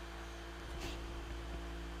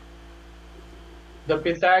The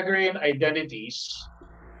Pythagorean identities.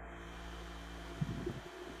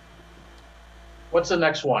 What's the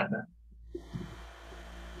next one?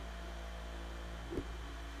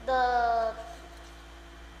 the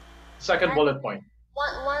Second bullet point.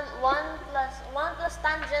 one plus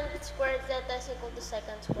tangent squared theta is equal to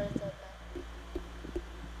secant squared theta.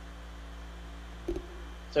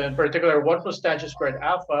 So in particular, 1 plus tangent squared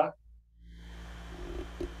alpha.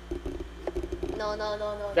 No.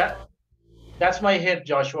 That that's my hint,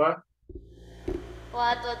 Joshua.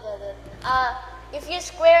 What? If you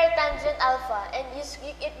square tangent alpha, and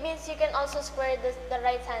it means you can also square the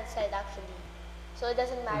right hand side actually. So it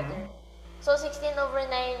doesn't matter. Mhm. So 16 over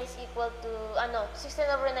 9 is equal to, no, 16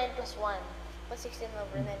 over 9 plus 1. What's 16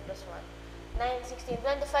 over 9 plus 1? 9, 16,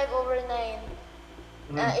 25 over 9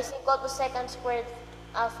 Mhm. is equal to secant squared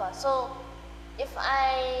alpha. So if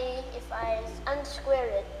I unsquare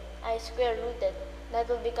it, I square root it, that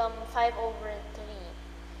will become 5 over 3.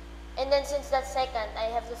 And then since that's secant, I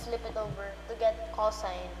have to flip it over to get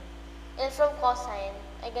cosine. And from cosine,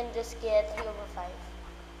 I can just get 3 over 5.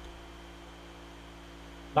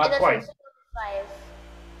 And Not then from 3 quite. over 5,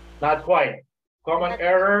 Not quite. Common that,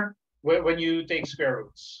 error when you take square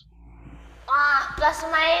roots. plus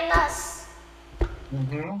minus.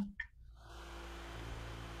 Mhm.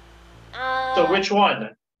 So Uh, which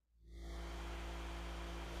one?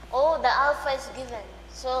 oh, the alpha is given.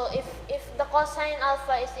 So if the cosine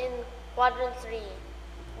alpha is in quadrant 3,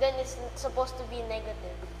 then it's supposed to be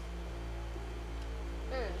negative.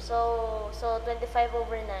 So 25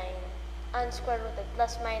 over 9 unsquare rooted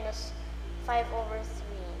plus minus 5 over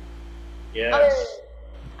 3. Oh, Yes.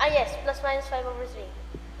 yes, plus minus 5 over 3.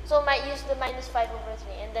 So might use the minus 5 over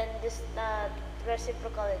 3 and then this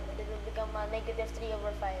reciprocal it will become negative 3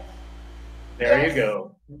 over 5. There you Yes.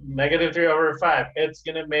 go. Negative 3 over 5. It's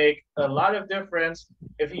going to make a lot of difference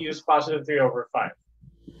if you use positive 3 over 5.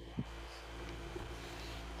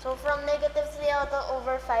 So from negative 3 out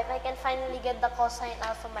over 5, I can finally get the cosine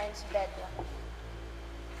alpha minus beta.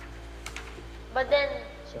 But then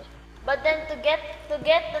So, to get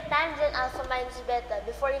the tangent alpha minus beta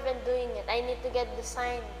before even doing it, I need to get the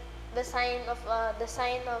sine of the sine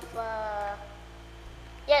of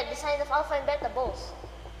alpha and beta both,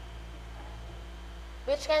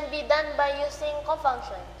 which can be done by using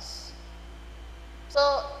cofunctions.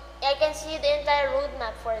 So I can see the entire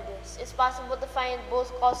roadmap for this. It's possible to find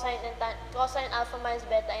both cosine cosine alpha minus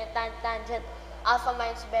beta and tangent alpha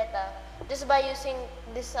minus beta just by using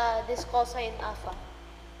this cosine alpha.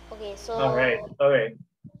 Okay, so all right. Okay.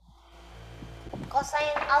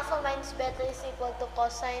 cosine alpha minus beta is equal to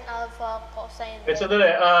cosine alpha cosine It's a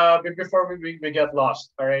beta. little, before we get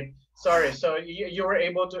lost. All right. Sorry. So you were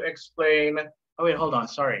able to explain. Oh, wait, hold on.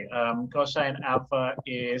 Sorry. Cosine alpha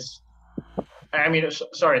is I mean,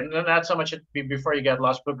 sorry, not so much before you get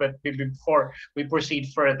lost, but before we proceed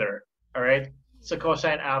further. All right. So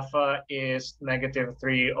cosine alpha is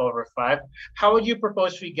 -3/5. How would you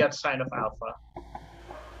propose we get sine of alpha?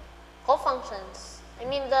 Cofunctions. I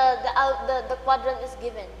mean, the quadrant is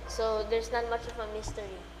given, so there's not much of a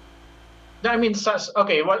mystery. No, I mean,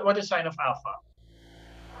 okay, what is sine of alpha?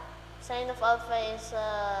 Sine of alpha is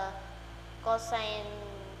cosine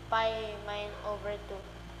pi mine over 2.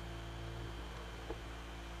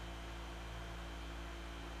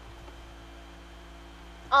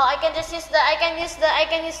 Oh, I can just use the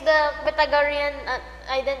Pythagorean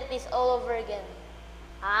identities all over again.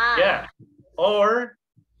 Yeah. Or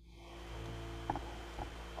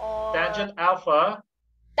Or tangent alpha,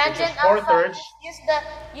 tangent which is 4 alpha. thirds.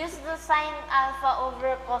 Use the sine alpha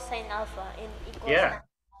over cosine alpha in equals. Yeah.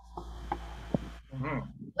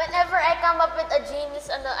 Whenever I come up with a genius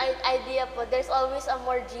idea po, there's always a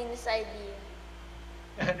more genius idea.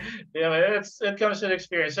 Yeah, it comes with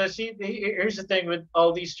experience. So see, here's the thing with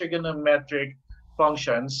all these trigonometric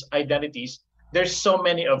functions, identities, there's so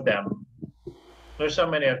many of them. There's so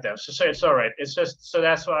many of them. So it's all right. It's just, so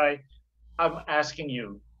that's why I'm asking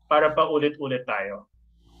you, para pa ulit-ulit tayo.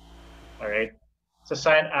 All right. So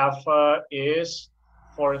sine alpha is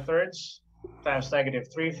 4 thirds times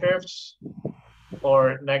 -3/5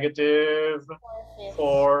 or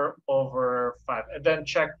 -4/5. And then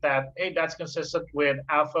check that, hey, that's consistent with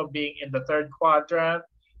alpha being in the third quadrant.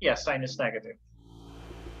 Yes, sine is negative.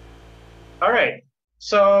 All right.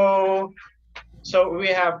 So we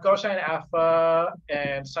have cosine alpha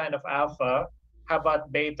and sine of alpha. How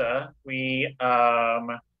about beta? We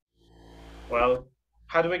well,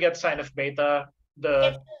 how do we get sine of beta? Use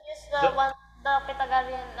the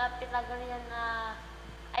Pythagorean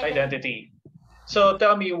identity. So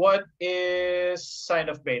tell me, what is sine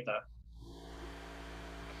of beta?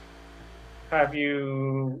 Have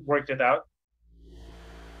you worked it out?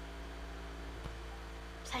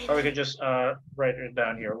 Or we can just write it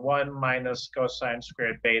down here. 1 minus cosine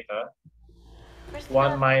squared beta.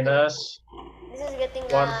 1 minus this is getting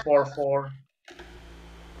 144.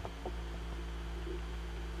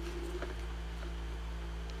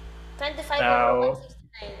 Now,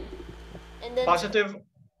 169. And then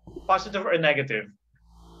positive or negative?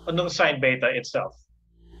 Anong sine beta itself?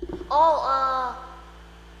 Oh,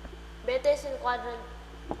 beta is in quadrant.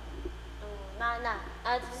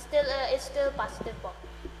 It's still positive po.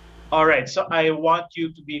 All right, so I want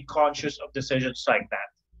you to be conscious of decisions like that.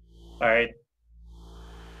 All right.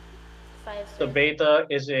 So beta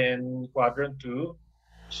is in quadrant 2.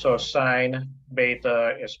 So sine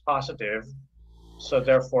beta is positive. So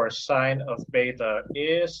therefore, sine of beta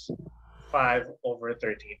is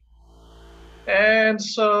 5/13. And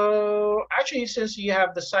so actually, since you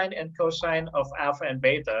have the sine and cosine of alpha and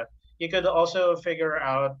beta, you could also figure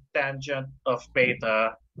out tangent of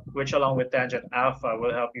beta, which along with tangent alpha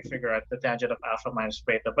will help you figure out the tangent of alpha minus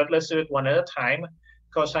beta. But let's do it one at a time.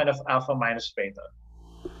 Cosine of alpha minus beta.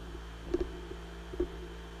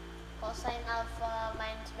 Cosine alpha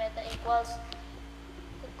minus beta equals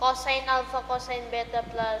cosine alpha cosine beta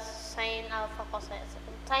plus sine alpha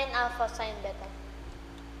sine beta.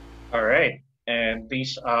 All right, and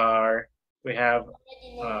these are, we have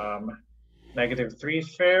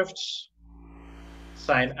 -3/5.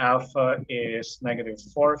 Sine alpha is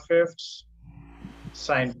 -4/5.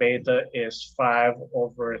 Sine beta is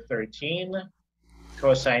 5/13.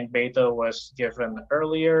 Cosine beta was given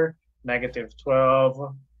earlier,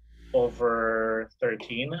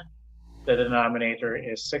 -12/13. The denominator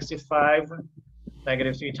is 65.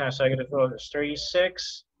 -3 times -12 is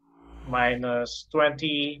 36. Minus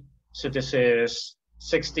 20. So this is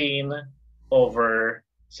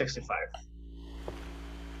 16/65.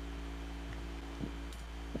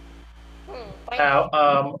 Now,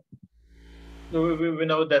 we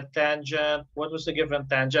know that tangent, what was the given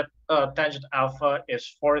tangent? Tangent alpha is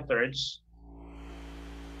 4 thirds.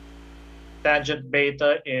 Tangent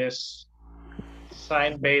beta is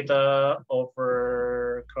sine beta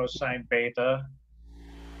over cosine beta,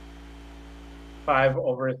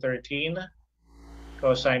 5/13.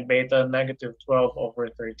 Cosine beta,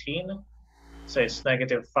 -12/13. So it's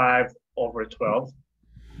 -5/12.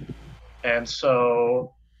 And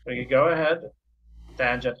so we can go ahead,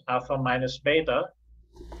 tangent alpha minus beta,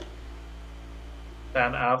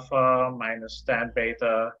 tan alpha minus tan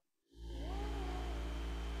beta,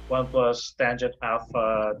 1 plus tangent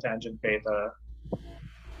alpha tangent beta,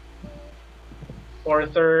 4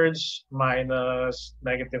 thirds minus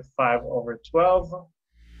 -5/12.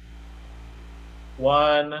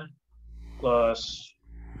 1 plus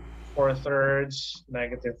 4 thirds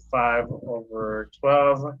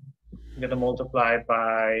 -5/12. I'm gonna multiply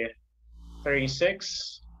by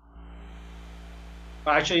 36.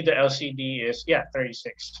 Actually, the LCD is, yeah,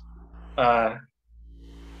 36.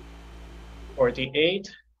 48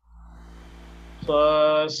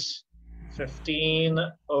 plus 15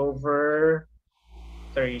 over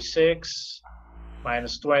 36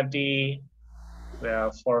 minus 20. We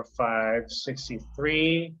have 4, 5,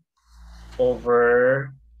 63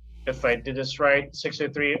 over, if I did this right,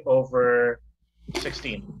 63 over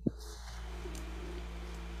 16.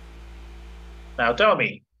 Now tell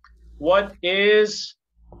me, what is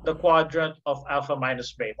the quadrant of alpha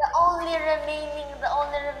minus beta? The only remaining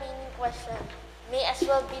question may as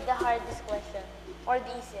well be the hardest question or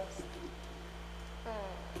the easiest.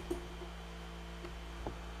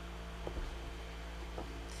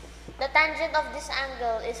 The tangent of this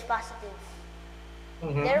angle is positive.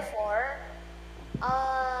 Therefore,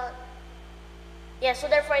 yeah, so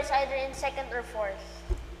therefore it's either in second or fourth.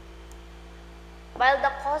 While the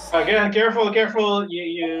cosine... Again, careful.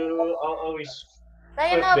 You always Now you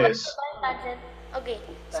flip know about this. the tangent. Okay,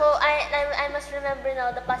 so I must remember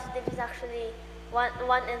now the positive is actually 1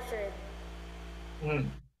 and 3rd.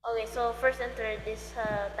 Okay, so first and third is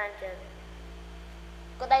tangent.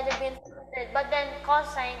 Could either be in first and third, but then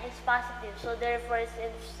cosine is positive, so therefore it's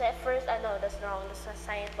in first. No, that's wrong. That's a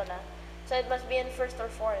sine pala. So it must be in first or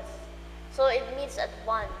fourth. So it meets at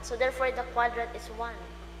 1. So therefore the quadrant is 1.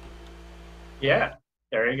 Yeah,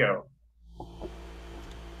 there you go.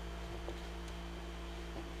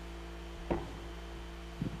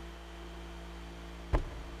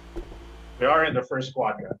 We are in the first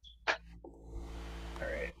quadrant. All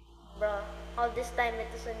right. Bro, all this time it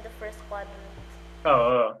is in the first quadrant.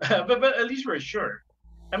 Oh, but at least we're sure.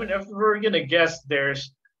 I mean, if we're gonna guess,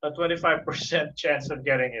 there's a 25% chance of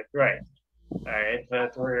getting it right. All right,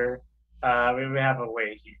 but we have a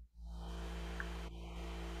way here.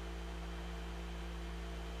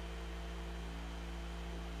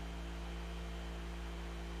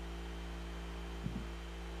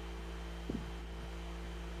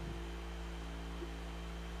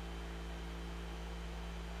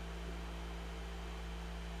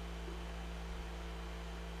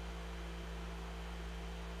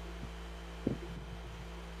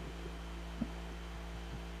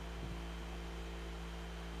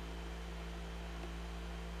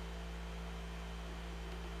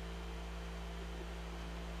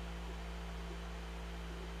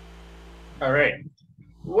 All right.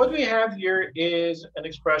 What we have here is an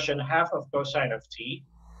expression half of cosine of t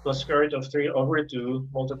plus square root of 3 over 2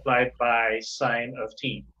 multiplied by sine of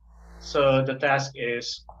t. So the task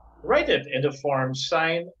is write it in the form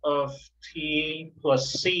sine of t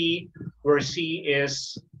plus c, where c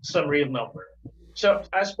is some real number. So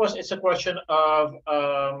I suppose it's a question of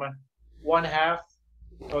 1/2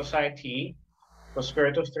 cosine t plus square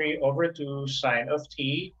root of 3 over 2 sine of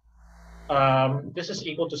t. This is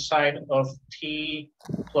equal to sine of t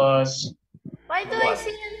plus Why do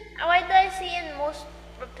I see in most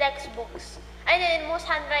textbooks, I mean in most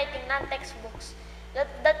handwriting, not textbooks, that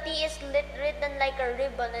the T is written like a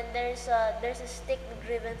ribbon and there's a stick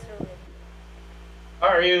driven through it?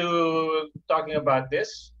 Are you talking about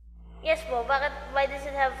this? Yes po, why does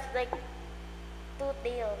it have like 2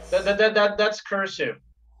 tails? That's cursive.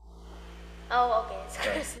 Oh, okay. It's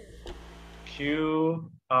cursive. Q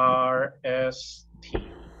R S T.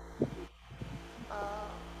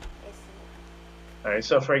 I see. All right.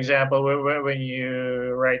 So, for example, when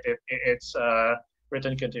you write it, it's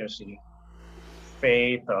written continuously.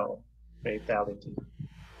 Fatality.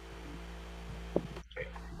 Okay.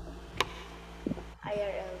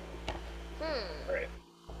 IRL. All right.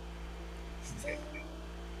 Still.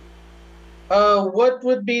 What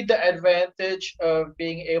would be the advantage of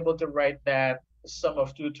being able to write that sum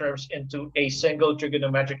of two terms into a single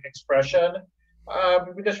trigonometric expression?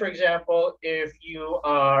 Because, for example, if you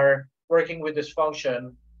are working with this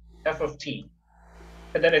function, f of t,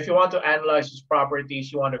 and then if you want to analyze its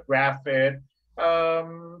properties, you want to graph it,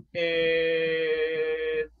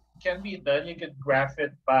 it can be done. You could graph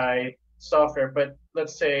it by software, but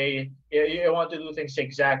let's say you want to do things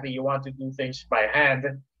exactly, you want to do things by hand.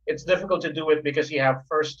 It's difficult to do it because you have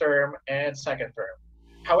first term and second term.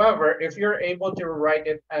 However, if you're able to write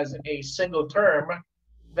it as a single term,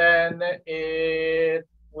 then it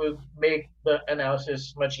would make the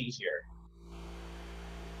analysis much easier.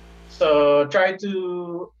 So try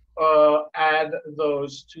to add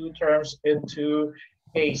those two terms into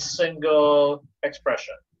a single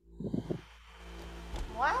expression.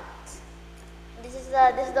 What? This is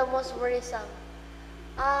the most worrisome.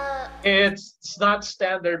 It's not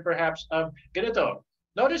standard, perhaps. Ganito.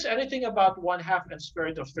 Notice anything about 1/2 and square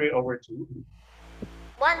root of 3 over 2?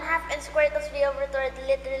 1/2 and square root of 3 over 2 are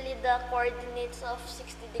literally the coordinates of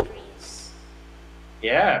 60 degrees.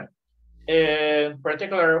 Yeah. In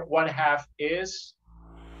particular, 1/2 is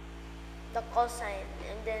The cosine,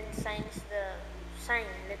 and then sine is the sine,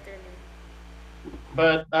 literally.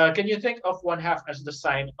 but can you think of 1/2 as the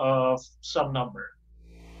sign of some number?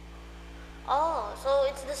 Oh, so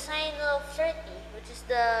it's the sine of 30, which is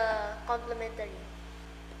the complementary.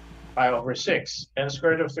 Pi over 6. And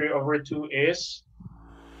square root of 3 over 2 is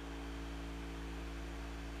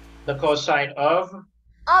the cosine of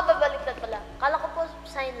Ah, babaliktad pala. Kala ko po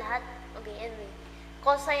sine lahat. Okay, anyway.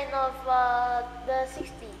 Cosine of the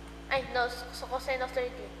 60. Ay, no, so cosine of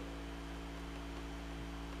 30.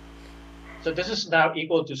 so this is now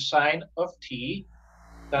equal to sine of t.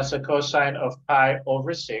 That's the cosine of pi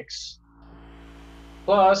over 6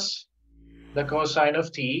 plus the cosine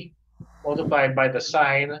of t multiplied by the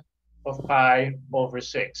sine of pi over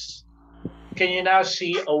 6. Can you now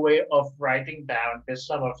see a way of writing down this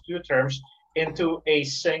sum of two terms into a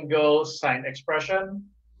single sine expression?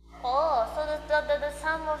 Oh, so the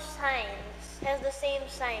sum of sines has the same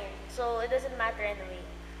sign, so it doesn't matter anyway.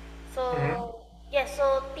 So, yes,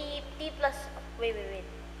 so t plus, wait.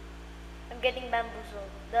 I'm getting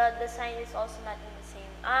bamboozled. The sign is also not in the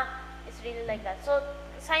same. Ah, it's really like that. So,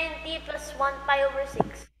 sine t plus 1 pi over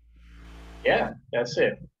 6. Yeah, that's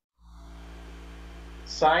it.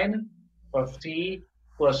 Sine of t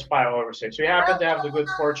plus pi over 6. We happen to have the good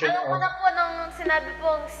fortune Alam ko of na po nung sinabi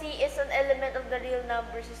pong C is an element of the real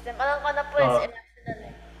number system. Alam ko na po it's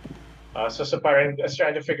irrational eh. so Saparan is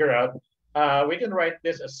trying to figure out, we can write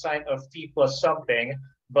this as sine of t plus something,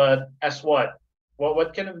 but as what?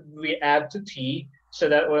 What can we add to t so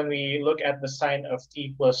that when we look at the sine of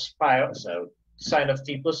t plus pi, so sine of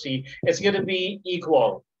t plus c, it's going to be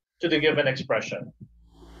equal to the given expression.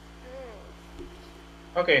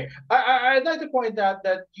 Okay, I'd like to point out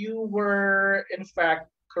that you were in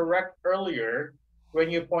fact correct earlier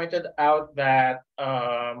when you pointed out that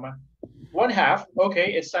 1/2,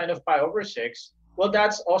 okay, it's sine of pi over 6. Well,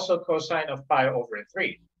 that's also cosine of pi over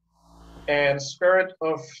 3. And square root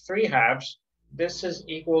of 3/2, this is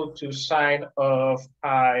equal to sine of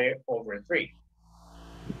pi over 3.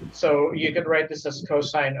 So you could write this as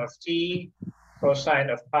cosine of t,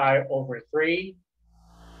 cosine of pi over 3,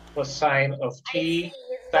 plus sine of t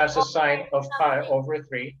times the sine of pi over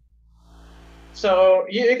 3. So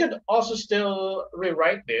you could also still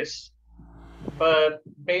rewrite this, but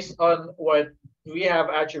based on what we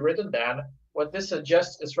have actually written down, what this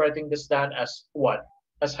suggests is writing this down as what?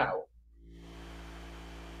 As how?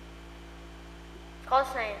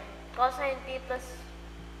 Cosine. Cosine t plus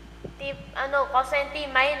t, cosine t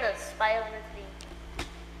minus pi over 3.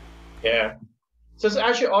 Yeah. So it's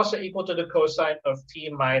actually also equal to the cosine of t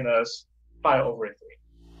minus pi over 3.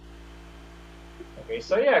 Okay,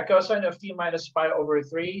 so yeah, cosine of t minus pi over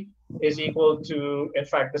 3 is equal to, in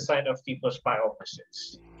fact, the sine of t plus pi over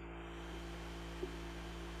 6.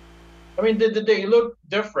 I mean, they look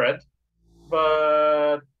different,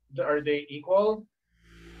 but are they equal?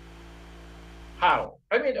 How?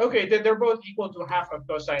 I mean, okay, they're both equal to 1/2 of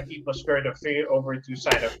cosine t plus square root of 3 over 2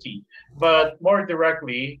 sine of t. But more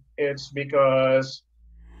directly, it's because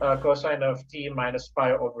cosine of t minus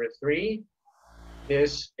pi over 3,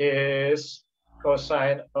 this is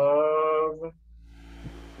cosine of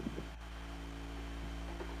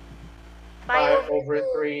pi over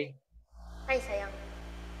 3. Ay, sayang.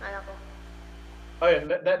 Ala ko. Oh, yeah,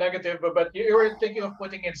 negative, but you were thinking of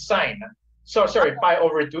putting in sine. So sorry, pi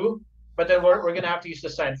over 2, but then we're going to have to use the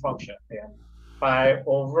sine function. Yeah. Pi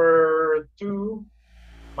over 2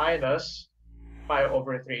 minus pi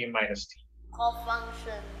over 3 minus t.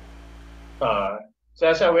 Co-function. So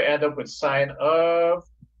that's how we end up with sine of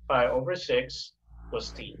pi over 6 plus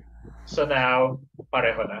t. So now,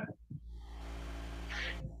 pareho na.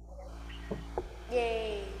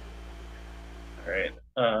 Yay. All right.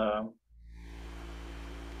 Oh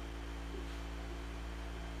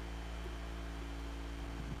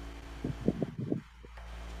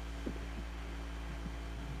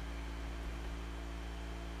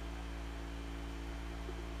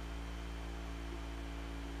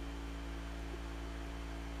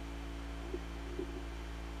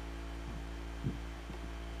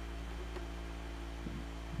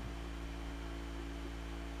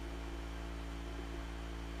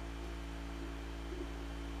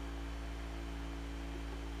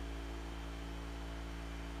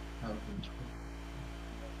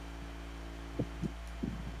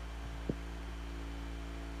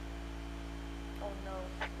no.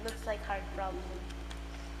 Looks like hard problem.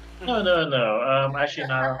 No. Actually,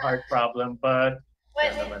 not a hard problem, but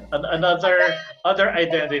naman. Other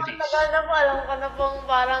identities. Matagal na po, alam ko na pong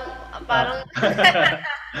parang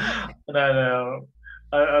No.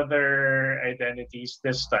 Other identities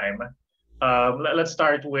this time. Let's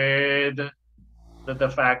start with the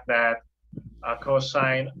fact that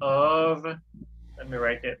cosine of, let me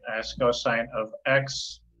write it as cosine of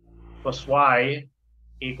x plus y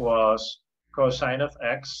equals cosine of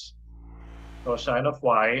x, cosine of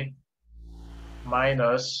y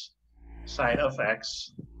minus sine of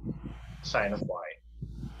x, sine of y.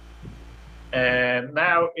 And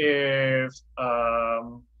now if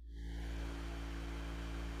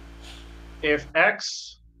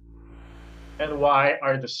x and y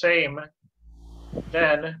are the same,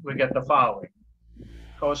 then we get the following.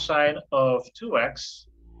 Cosine of 2x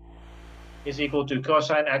is equal to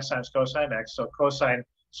cosine x times cosine x, so cosine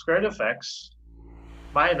squared of x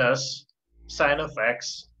minus sine of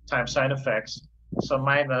x times sine of x, so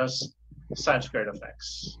minus sine squared of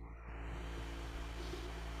x.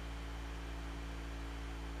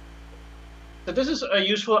 So this is a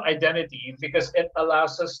useful identity because it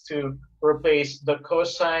allows us to replace the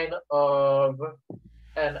cosine of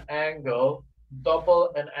an angle,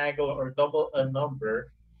 double an angle or double a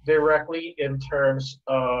number directly in terms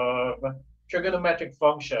of trigonometric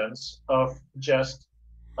functions of just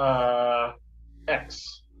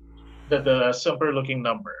x, the simpler looking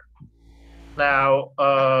number. Now,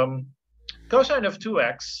 cosine of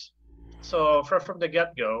 2x, so from the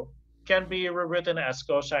get-go, can be rewritten as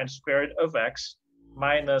cosine squared of x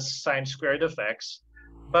minus sine squared of x.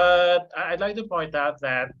 But I'd like to point out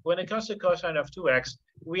that when it comes to cosine of 2x,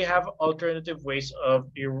 we have alternative ways of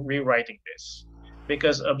rewriting this.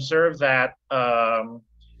 Because observe that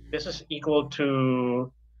this is equal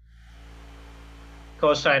to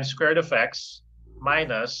cosine squared of x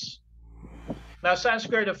minus, now sine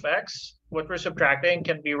squared of x, what we're subtracting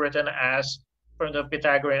can be written as, from the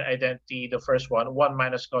Pythagorean identity, the first one, 1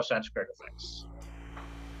 minus cosine squared of x.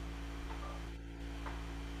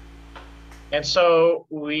 And so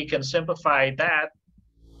we can simplify that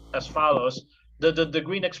as follows. The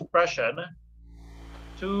green expression,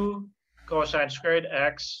 2 cosine squared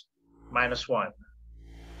x minus 1.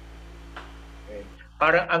 Okay.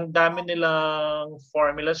 Parang ang dami nilang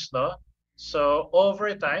formulas, no? So over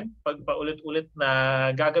time, pag paulit-ulit na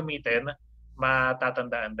gagamitin,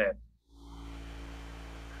 matatandaan din.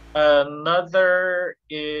 Another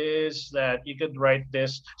is that you could write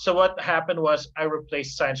this. So what happened was I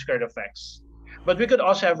replaced sine squared of x. But we could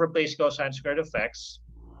also have replaced cosine squared of x,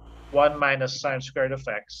 1 minus sine squared of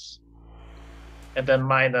x, and then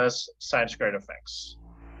minus sine squared of x.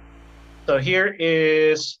 So here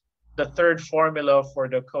is the third formula for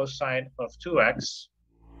the cosine of 2x,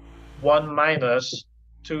 1 minus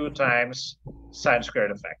 2 times sine squared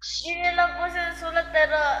of x. Yun lang po sinusulat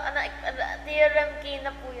pero theorem key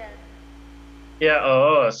na po yan.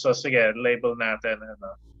 Yeah, so sige, label natin.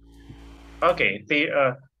 Okay,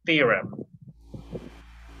 theorem.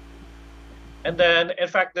 And then, in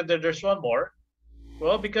fact, there's one more.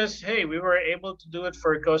 Well, because, hey, we were able to do it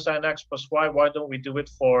for cosine x plus y, why don't we do it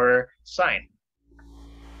for sine?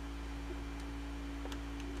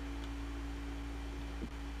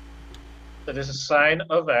 So this is sine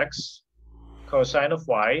of x, cosine of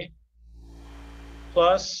y,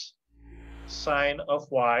 plus sine of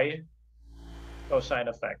y, cosine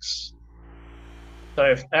of x. So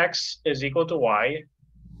if x is equal to y,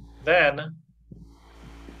 then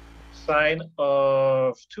sine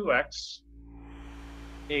of 2x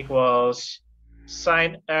equals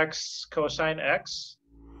sine x cosine x.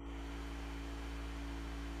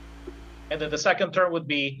 And then the second term would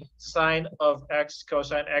be sine of x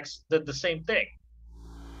cosine x, the same thing.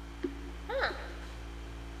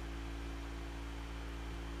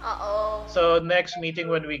 So next meeting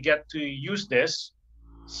when we get to use this,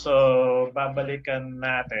 so babalikan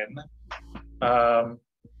natin.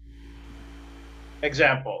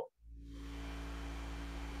 Example.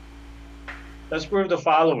 Let's prove the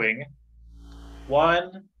following.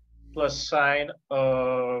 1 plus sine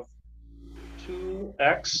of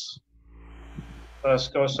 2x plus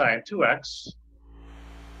cosine 2x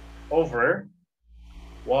over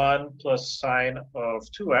 1 plus sine of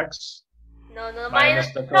 2x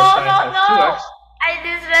minus the cosine of 2x. It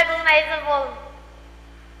is recognizable.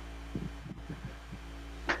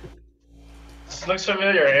 This looks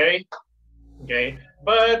familiar, eh? Okay,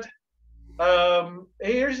 but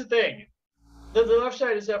here's the thing. The left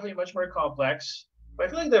side is definitely much more complex, but I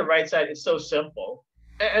feel like the right side is so simple.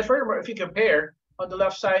 And furthermore, if you compare, on the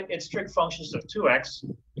left side, it's strict functions of 2x,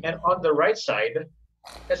 and on the right side,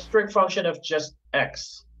 a strict function of just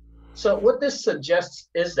x. So what this suggests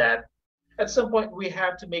is that at some point we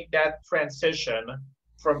have to make that transition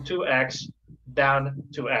from 2x down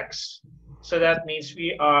to x. So that means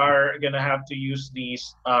we are going to have to use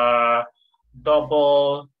these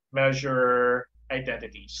double measure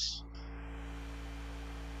identities.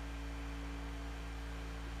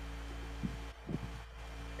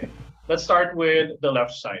 Okay. Let's start with the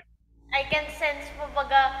left side. I can sense po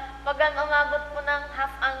pag umabot po ng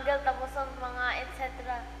half angle tapos ang mga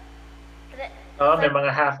etc. Oh, may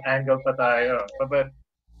mga half angle pa tayo. But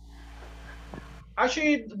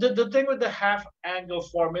actually, the thing with the half angle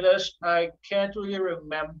formulas, I can't really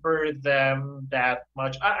remember them that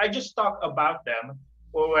much. I just talk about them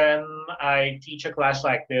when I teach a class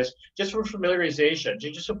like this, just for familiarization,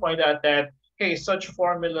 just to point out that, hey, such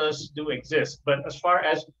formulas do exist. But as far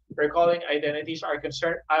as recalling identities are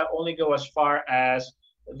concerned, I only go as far as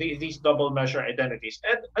these double measure identities.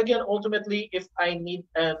 And again, ultimately, if I need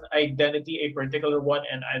an identity, a particular one,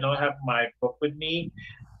 and I don't have my book with me,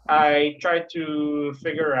 I try to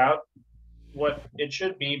figure out what it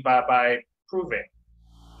should be by proving.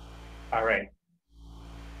 All right.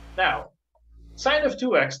 Now, sine of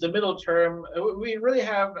 2x, the middle term, we really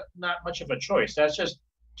have not much of a choice. That's just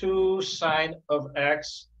 2 sine of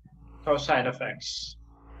x cosine of x.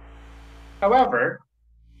 However,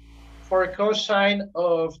 for cosine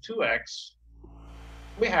of 2x,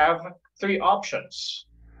 we have 3 options.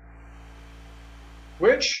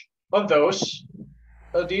 Which of those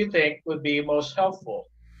do you think would be most helpful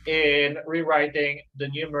in rewriting the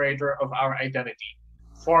numerator of our identity?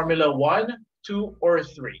 Formula 1, 2, or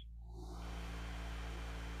 3?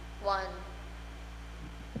 1.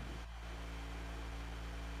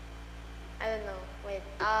 I don't know. Wait.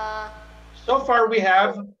 So far we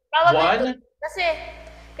have Probably 1.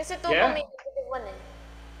 Kasi 2 Yeah. may negative 1 eh.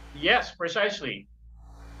 Yes, precisely.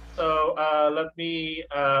 So let me,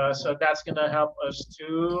 so that's gonna help us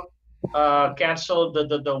to cancel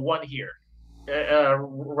the 1 here,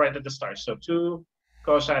 right at the start. So 2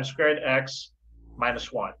 cosine squared x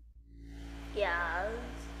minus 1. Yes.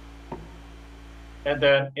 And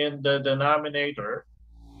then in the denominator,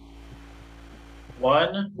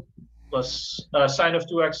 1 plus sine of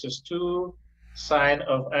 2x is 2 sine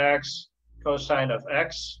of x cosine of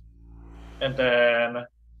x, and then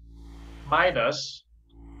minus,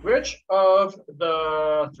 which of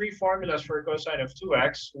the 3 formulas for cosine of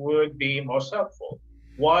 2x would be most helpful?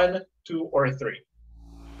 1, 2, or 3?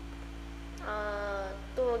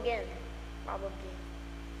 2 again, probably.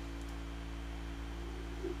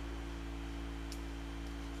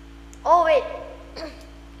 Oh wait,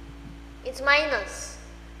 it's minus.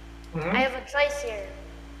 Mhm. I have a choice here.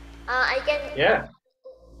 I can. Yeah.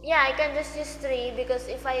 Yeah, I can just use 3 because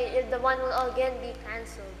if the 1 will again be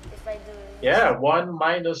cancelled if I do. Yeah, 1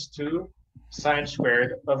 minus 2 sine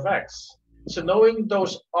squared of x. So knowing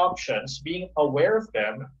those options, being aware of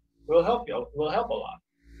them, will help a lot.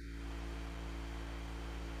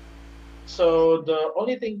 So the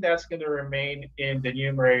only thing that's going to remain in the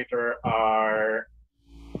numerator are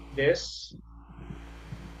this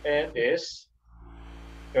and this,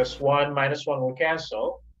 because 1 minus 1 will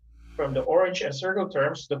cancel. From the orange and circle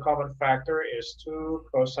terms, the common factor is 2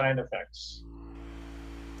 cosine of x.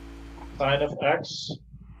 Sine of x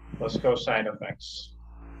plus cosine of x.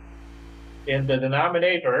 In the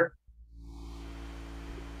denominator,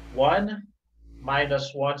 1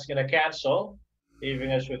 minus 1 is going to cancel,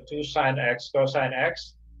 leaving us with 2 sine x cosine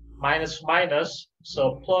x, minus minus,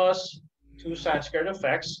 so plus 2 sine squared of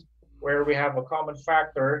x, where we have a common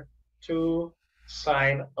factor, 2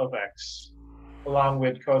 sine of x, along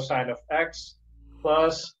with cosine of x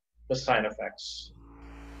plus the sine of x.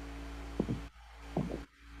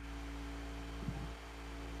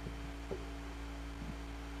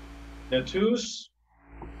 The 2's,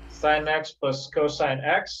 sine x plus cosine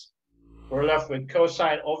x, we're left with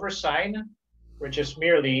cosine over sine, which is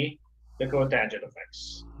merely the cotangent of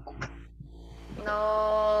x.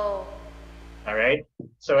 No. All right,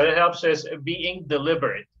 so it helps us being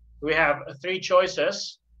deliberate. We have 3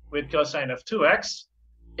 choices with cosine of 2x.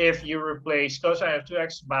 If you replace cosine of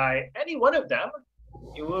 2x by any one of them,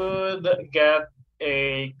 you would get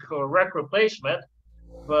a correct replacement,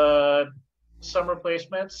 but some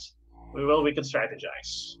replacements, we can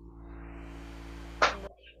strategize.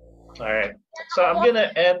 All right, so I'm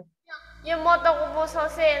gonna end. Yung motto ko po sa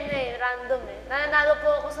random eh. Nananalo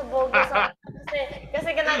po ako sa bogus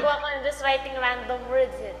kasi ginagawa ko yung just writing random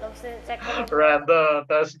words eh. Tapos check ko. Random,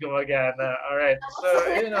 tapos gumagana. All right, so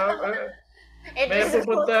you know, may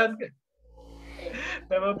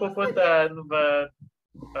pupuntahan, but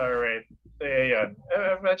all right. So yun.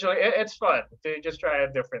 Eventually, it's fun to just try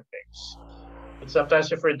out different things. But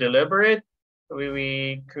sometimes if we're deliberate,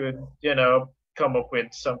 we could, you know, come up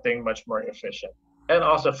with something much more efficient. and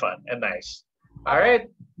also fun and nice. All right.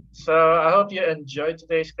 So I hope you enjoyed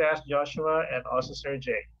today's class, Joshua, and also Sir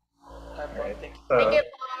Jay. All right. Thank you Thank So, you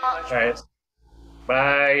very po. much all po. right.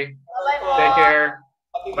 Bye. Bye-bye po. Take care.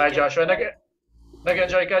 Happy Bye, weekend Joshua. po.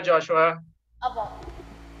 Nag-enjoy ka, Joshua? Apo.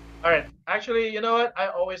 All right. Actually, you know what? I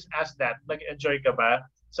always ask that. Nag-enjoy ka ba?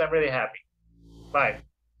 So I'm really happy. Bye.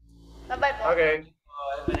 Bye-bye po. Okay.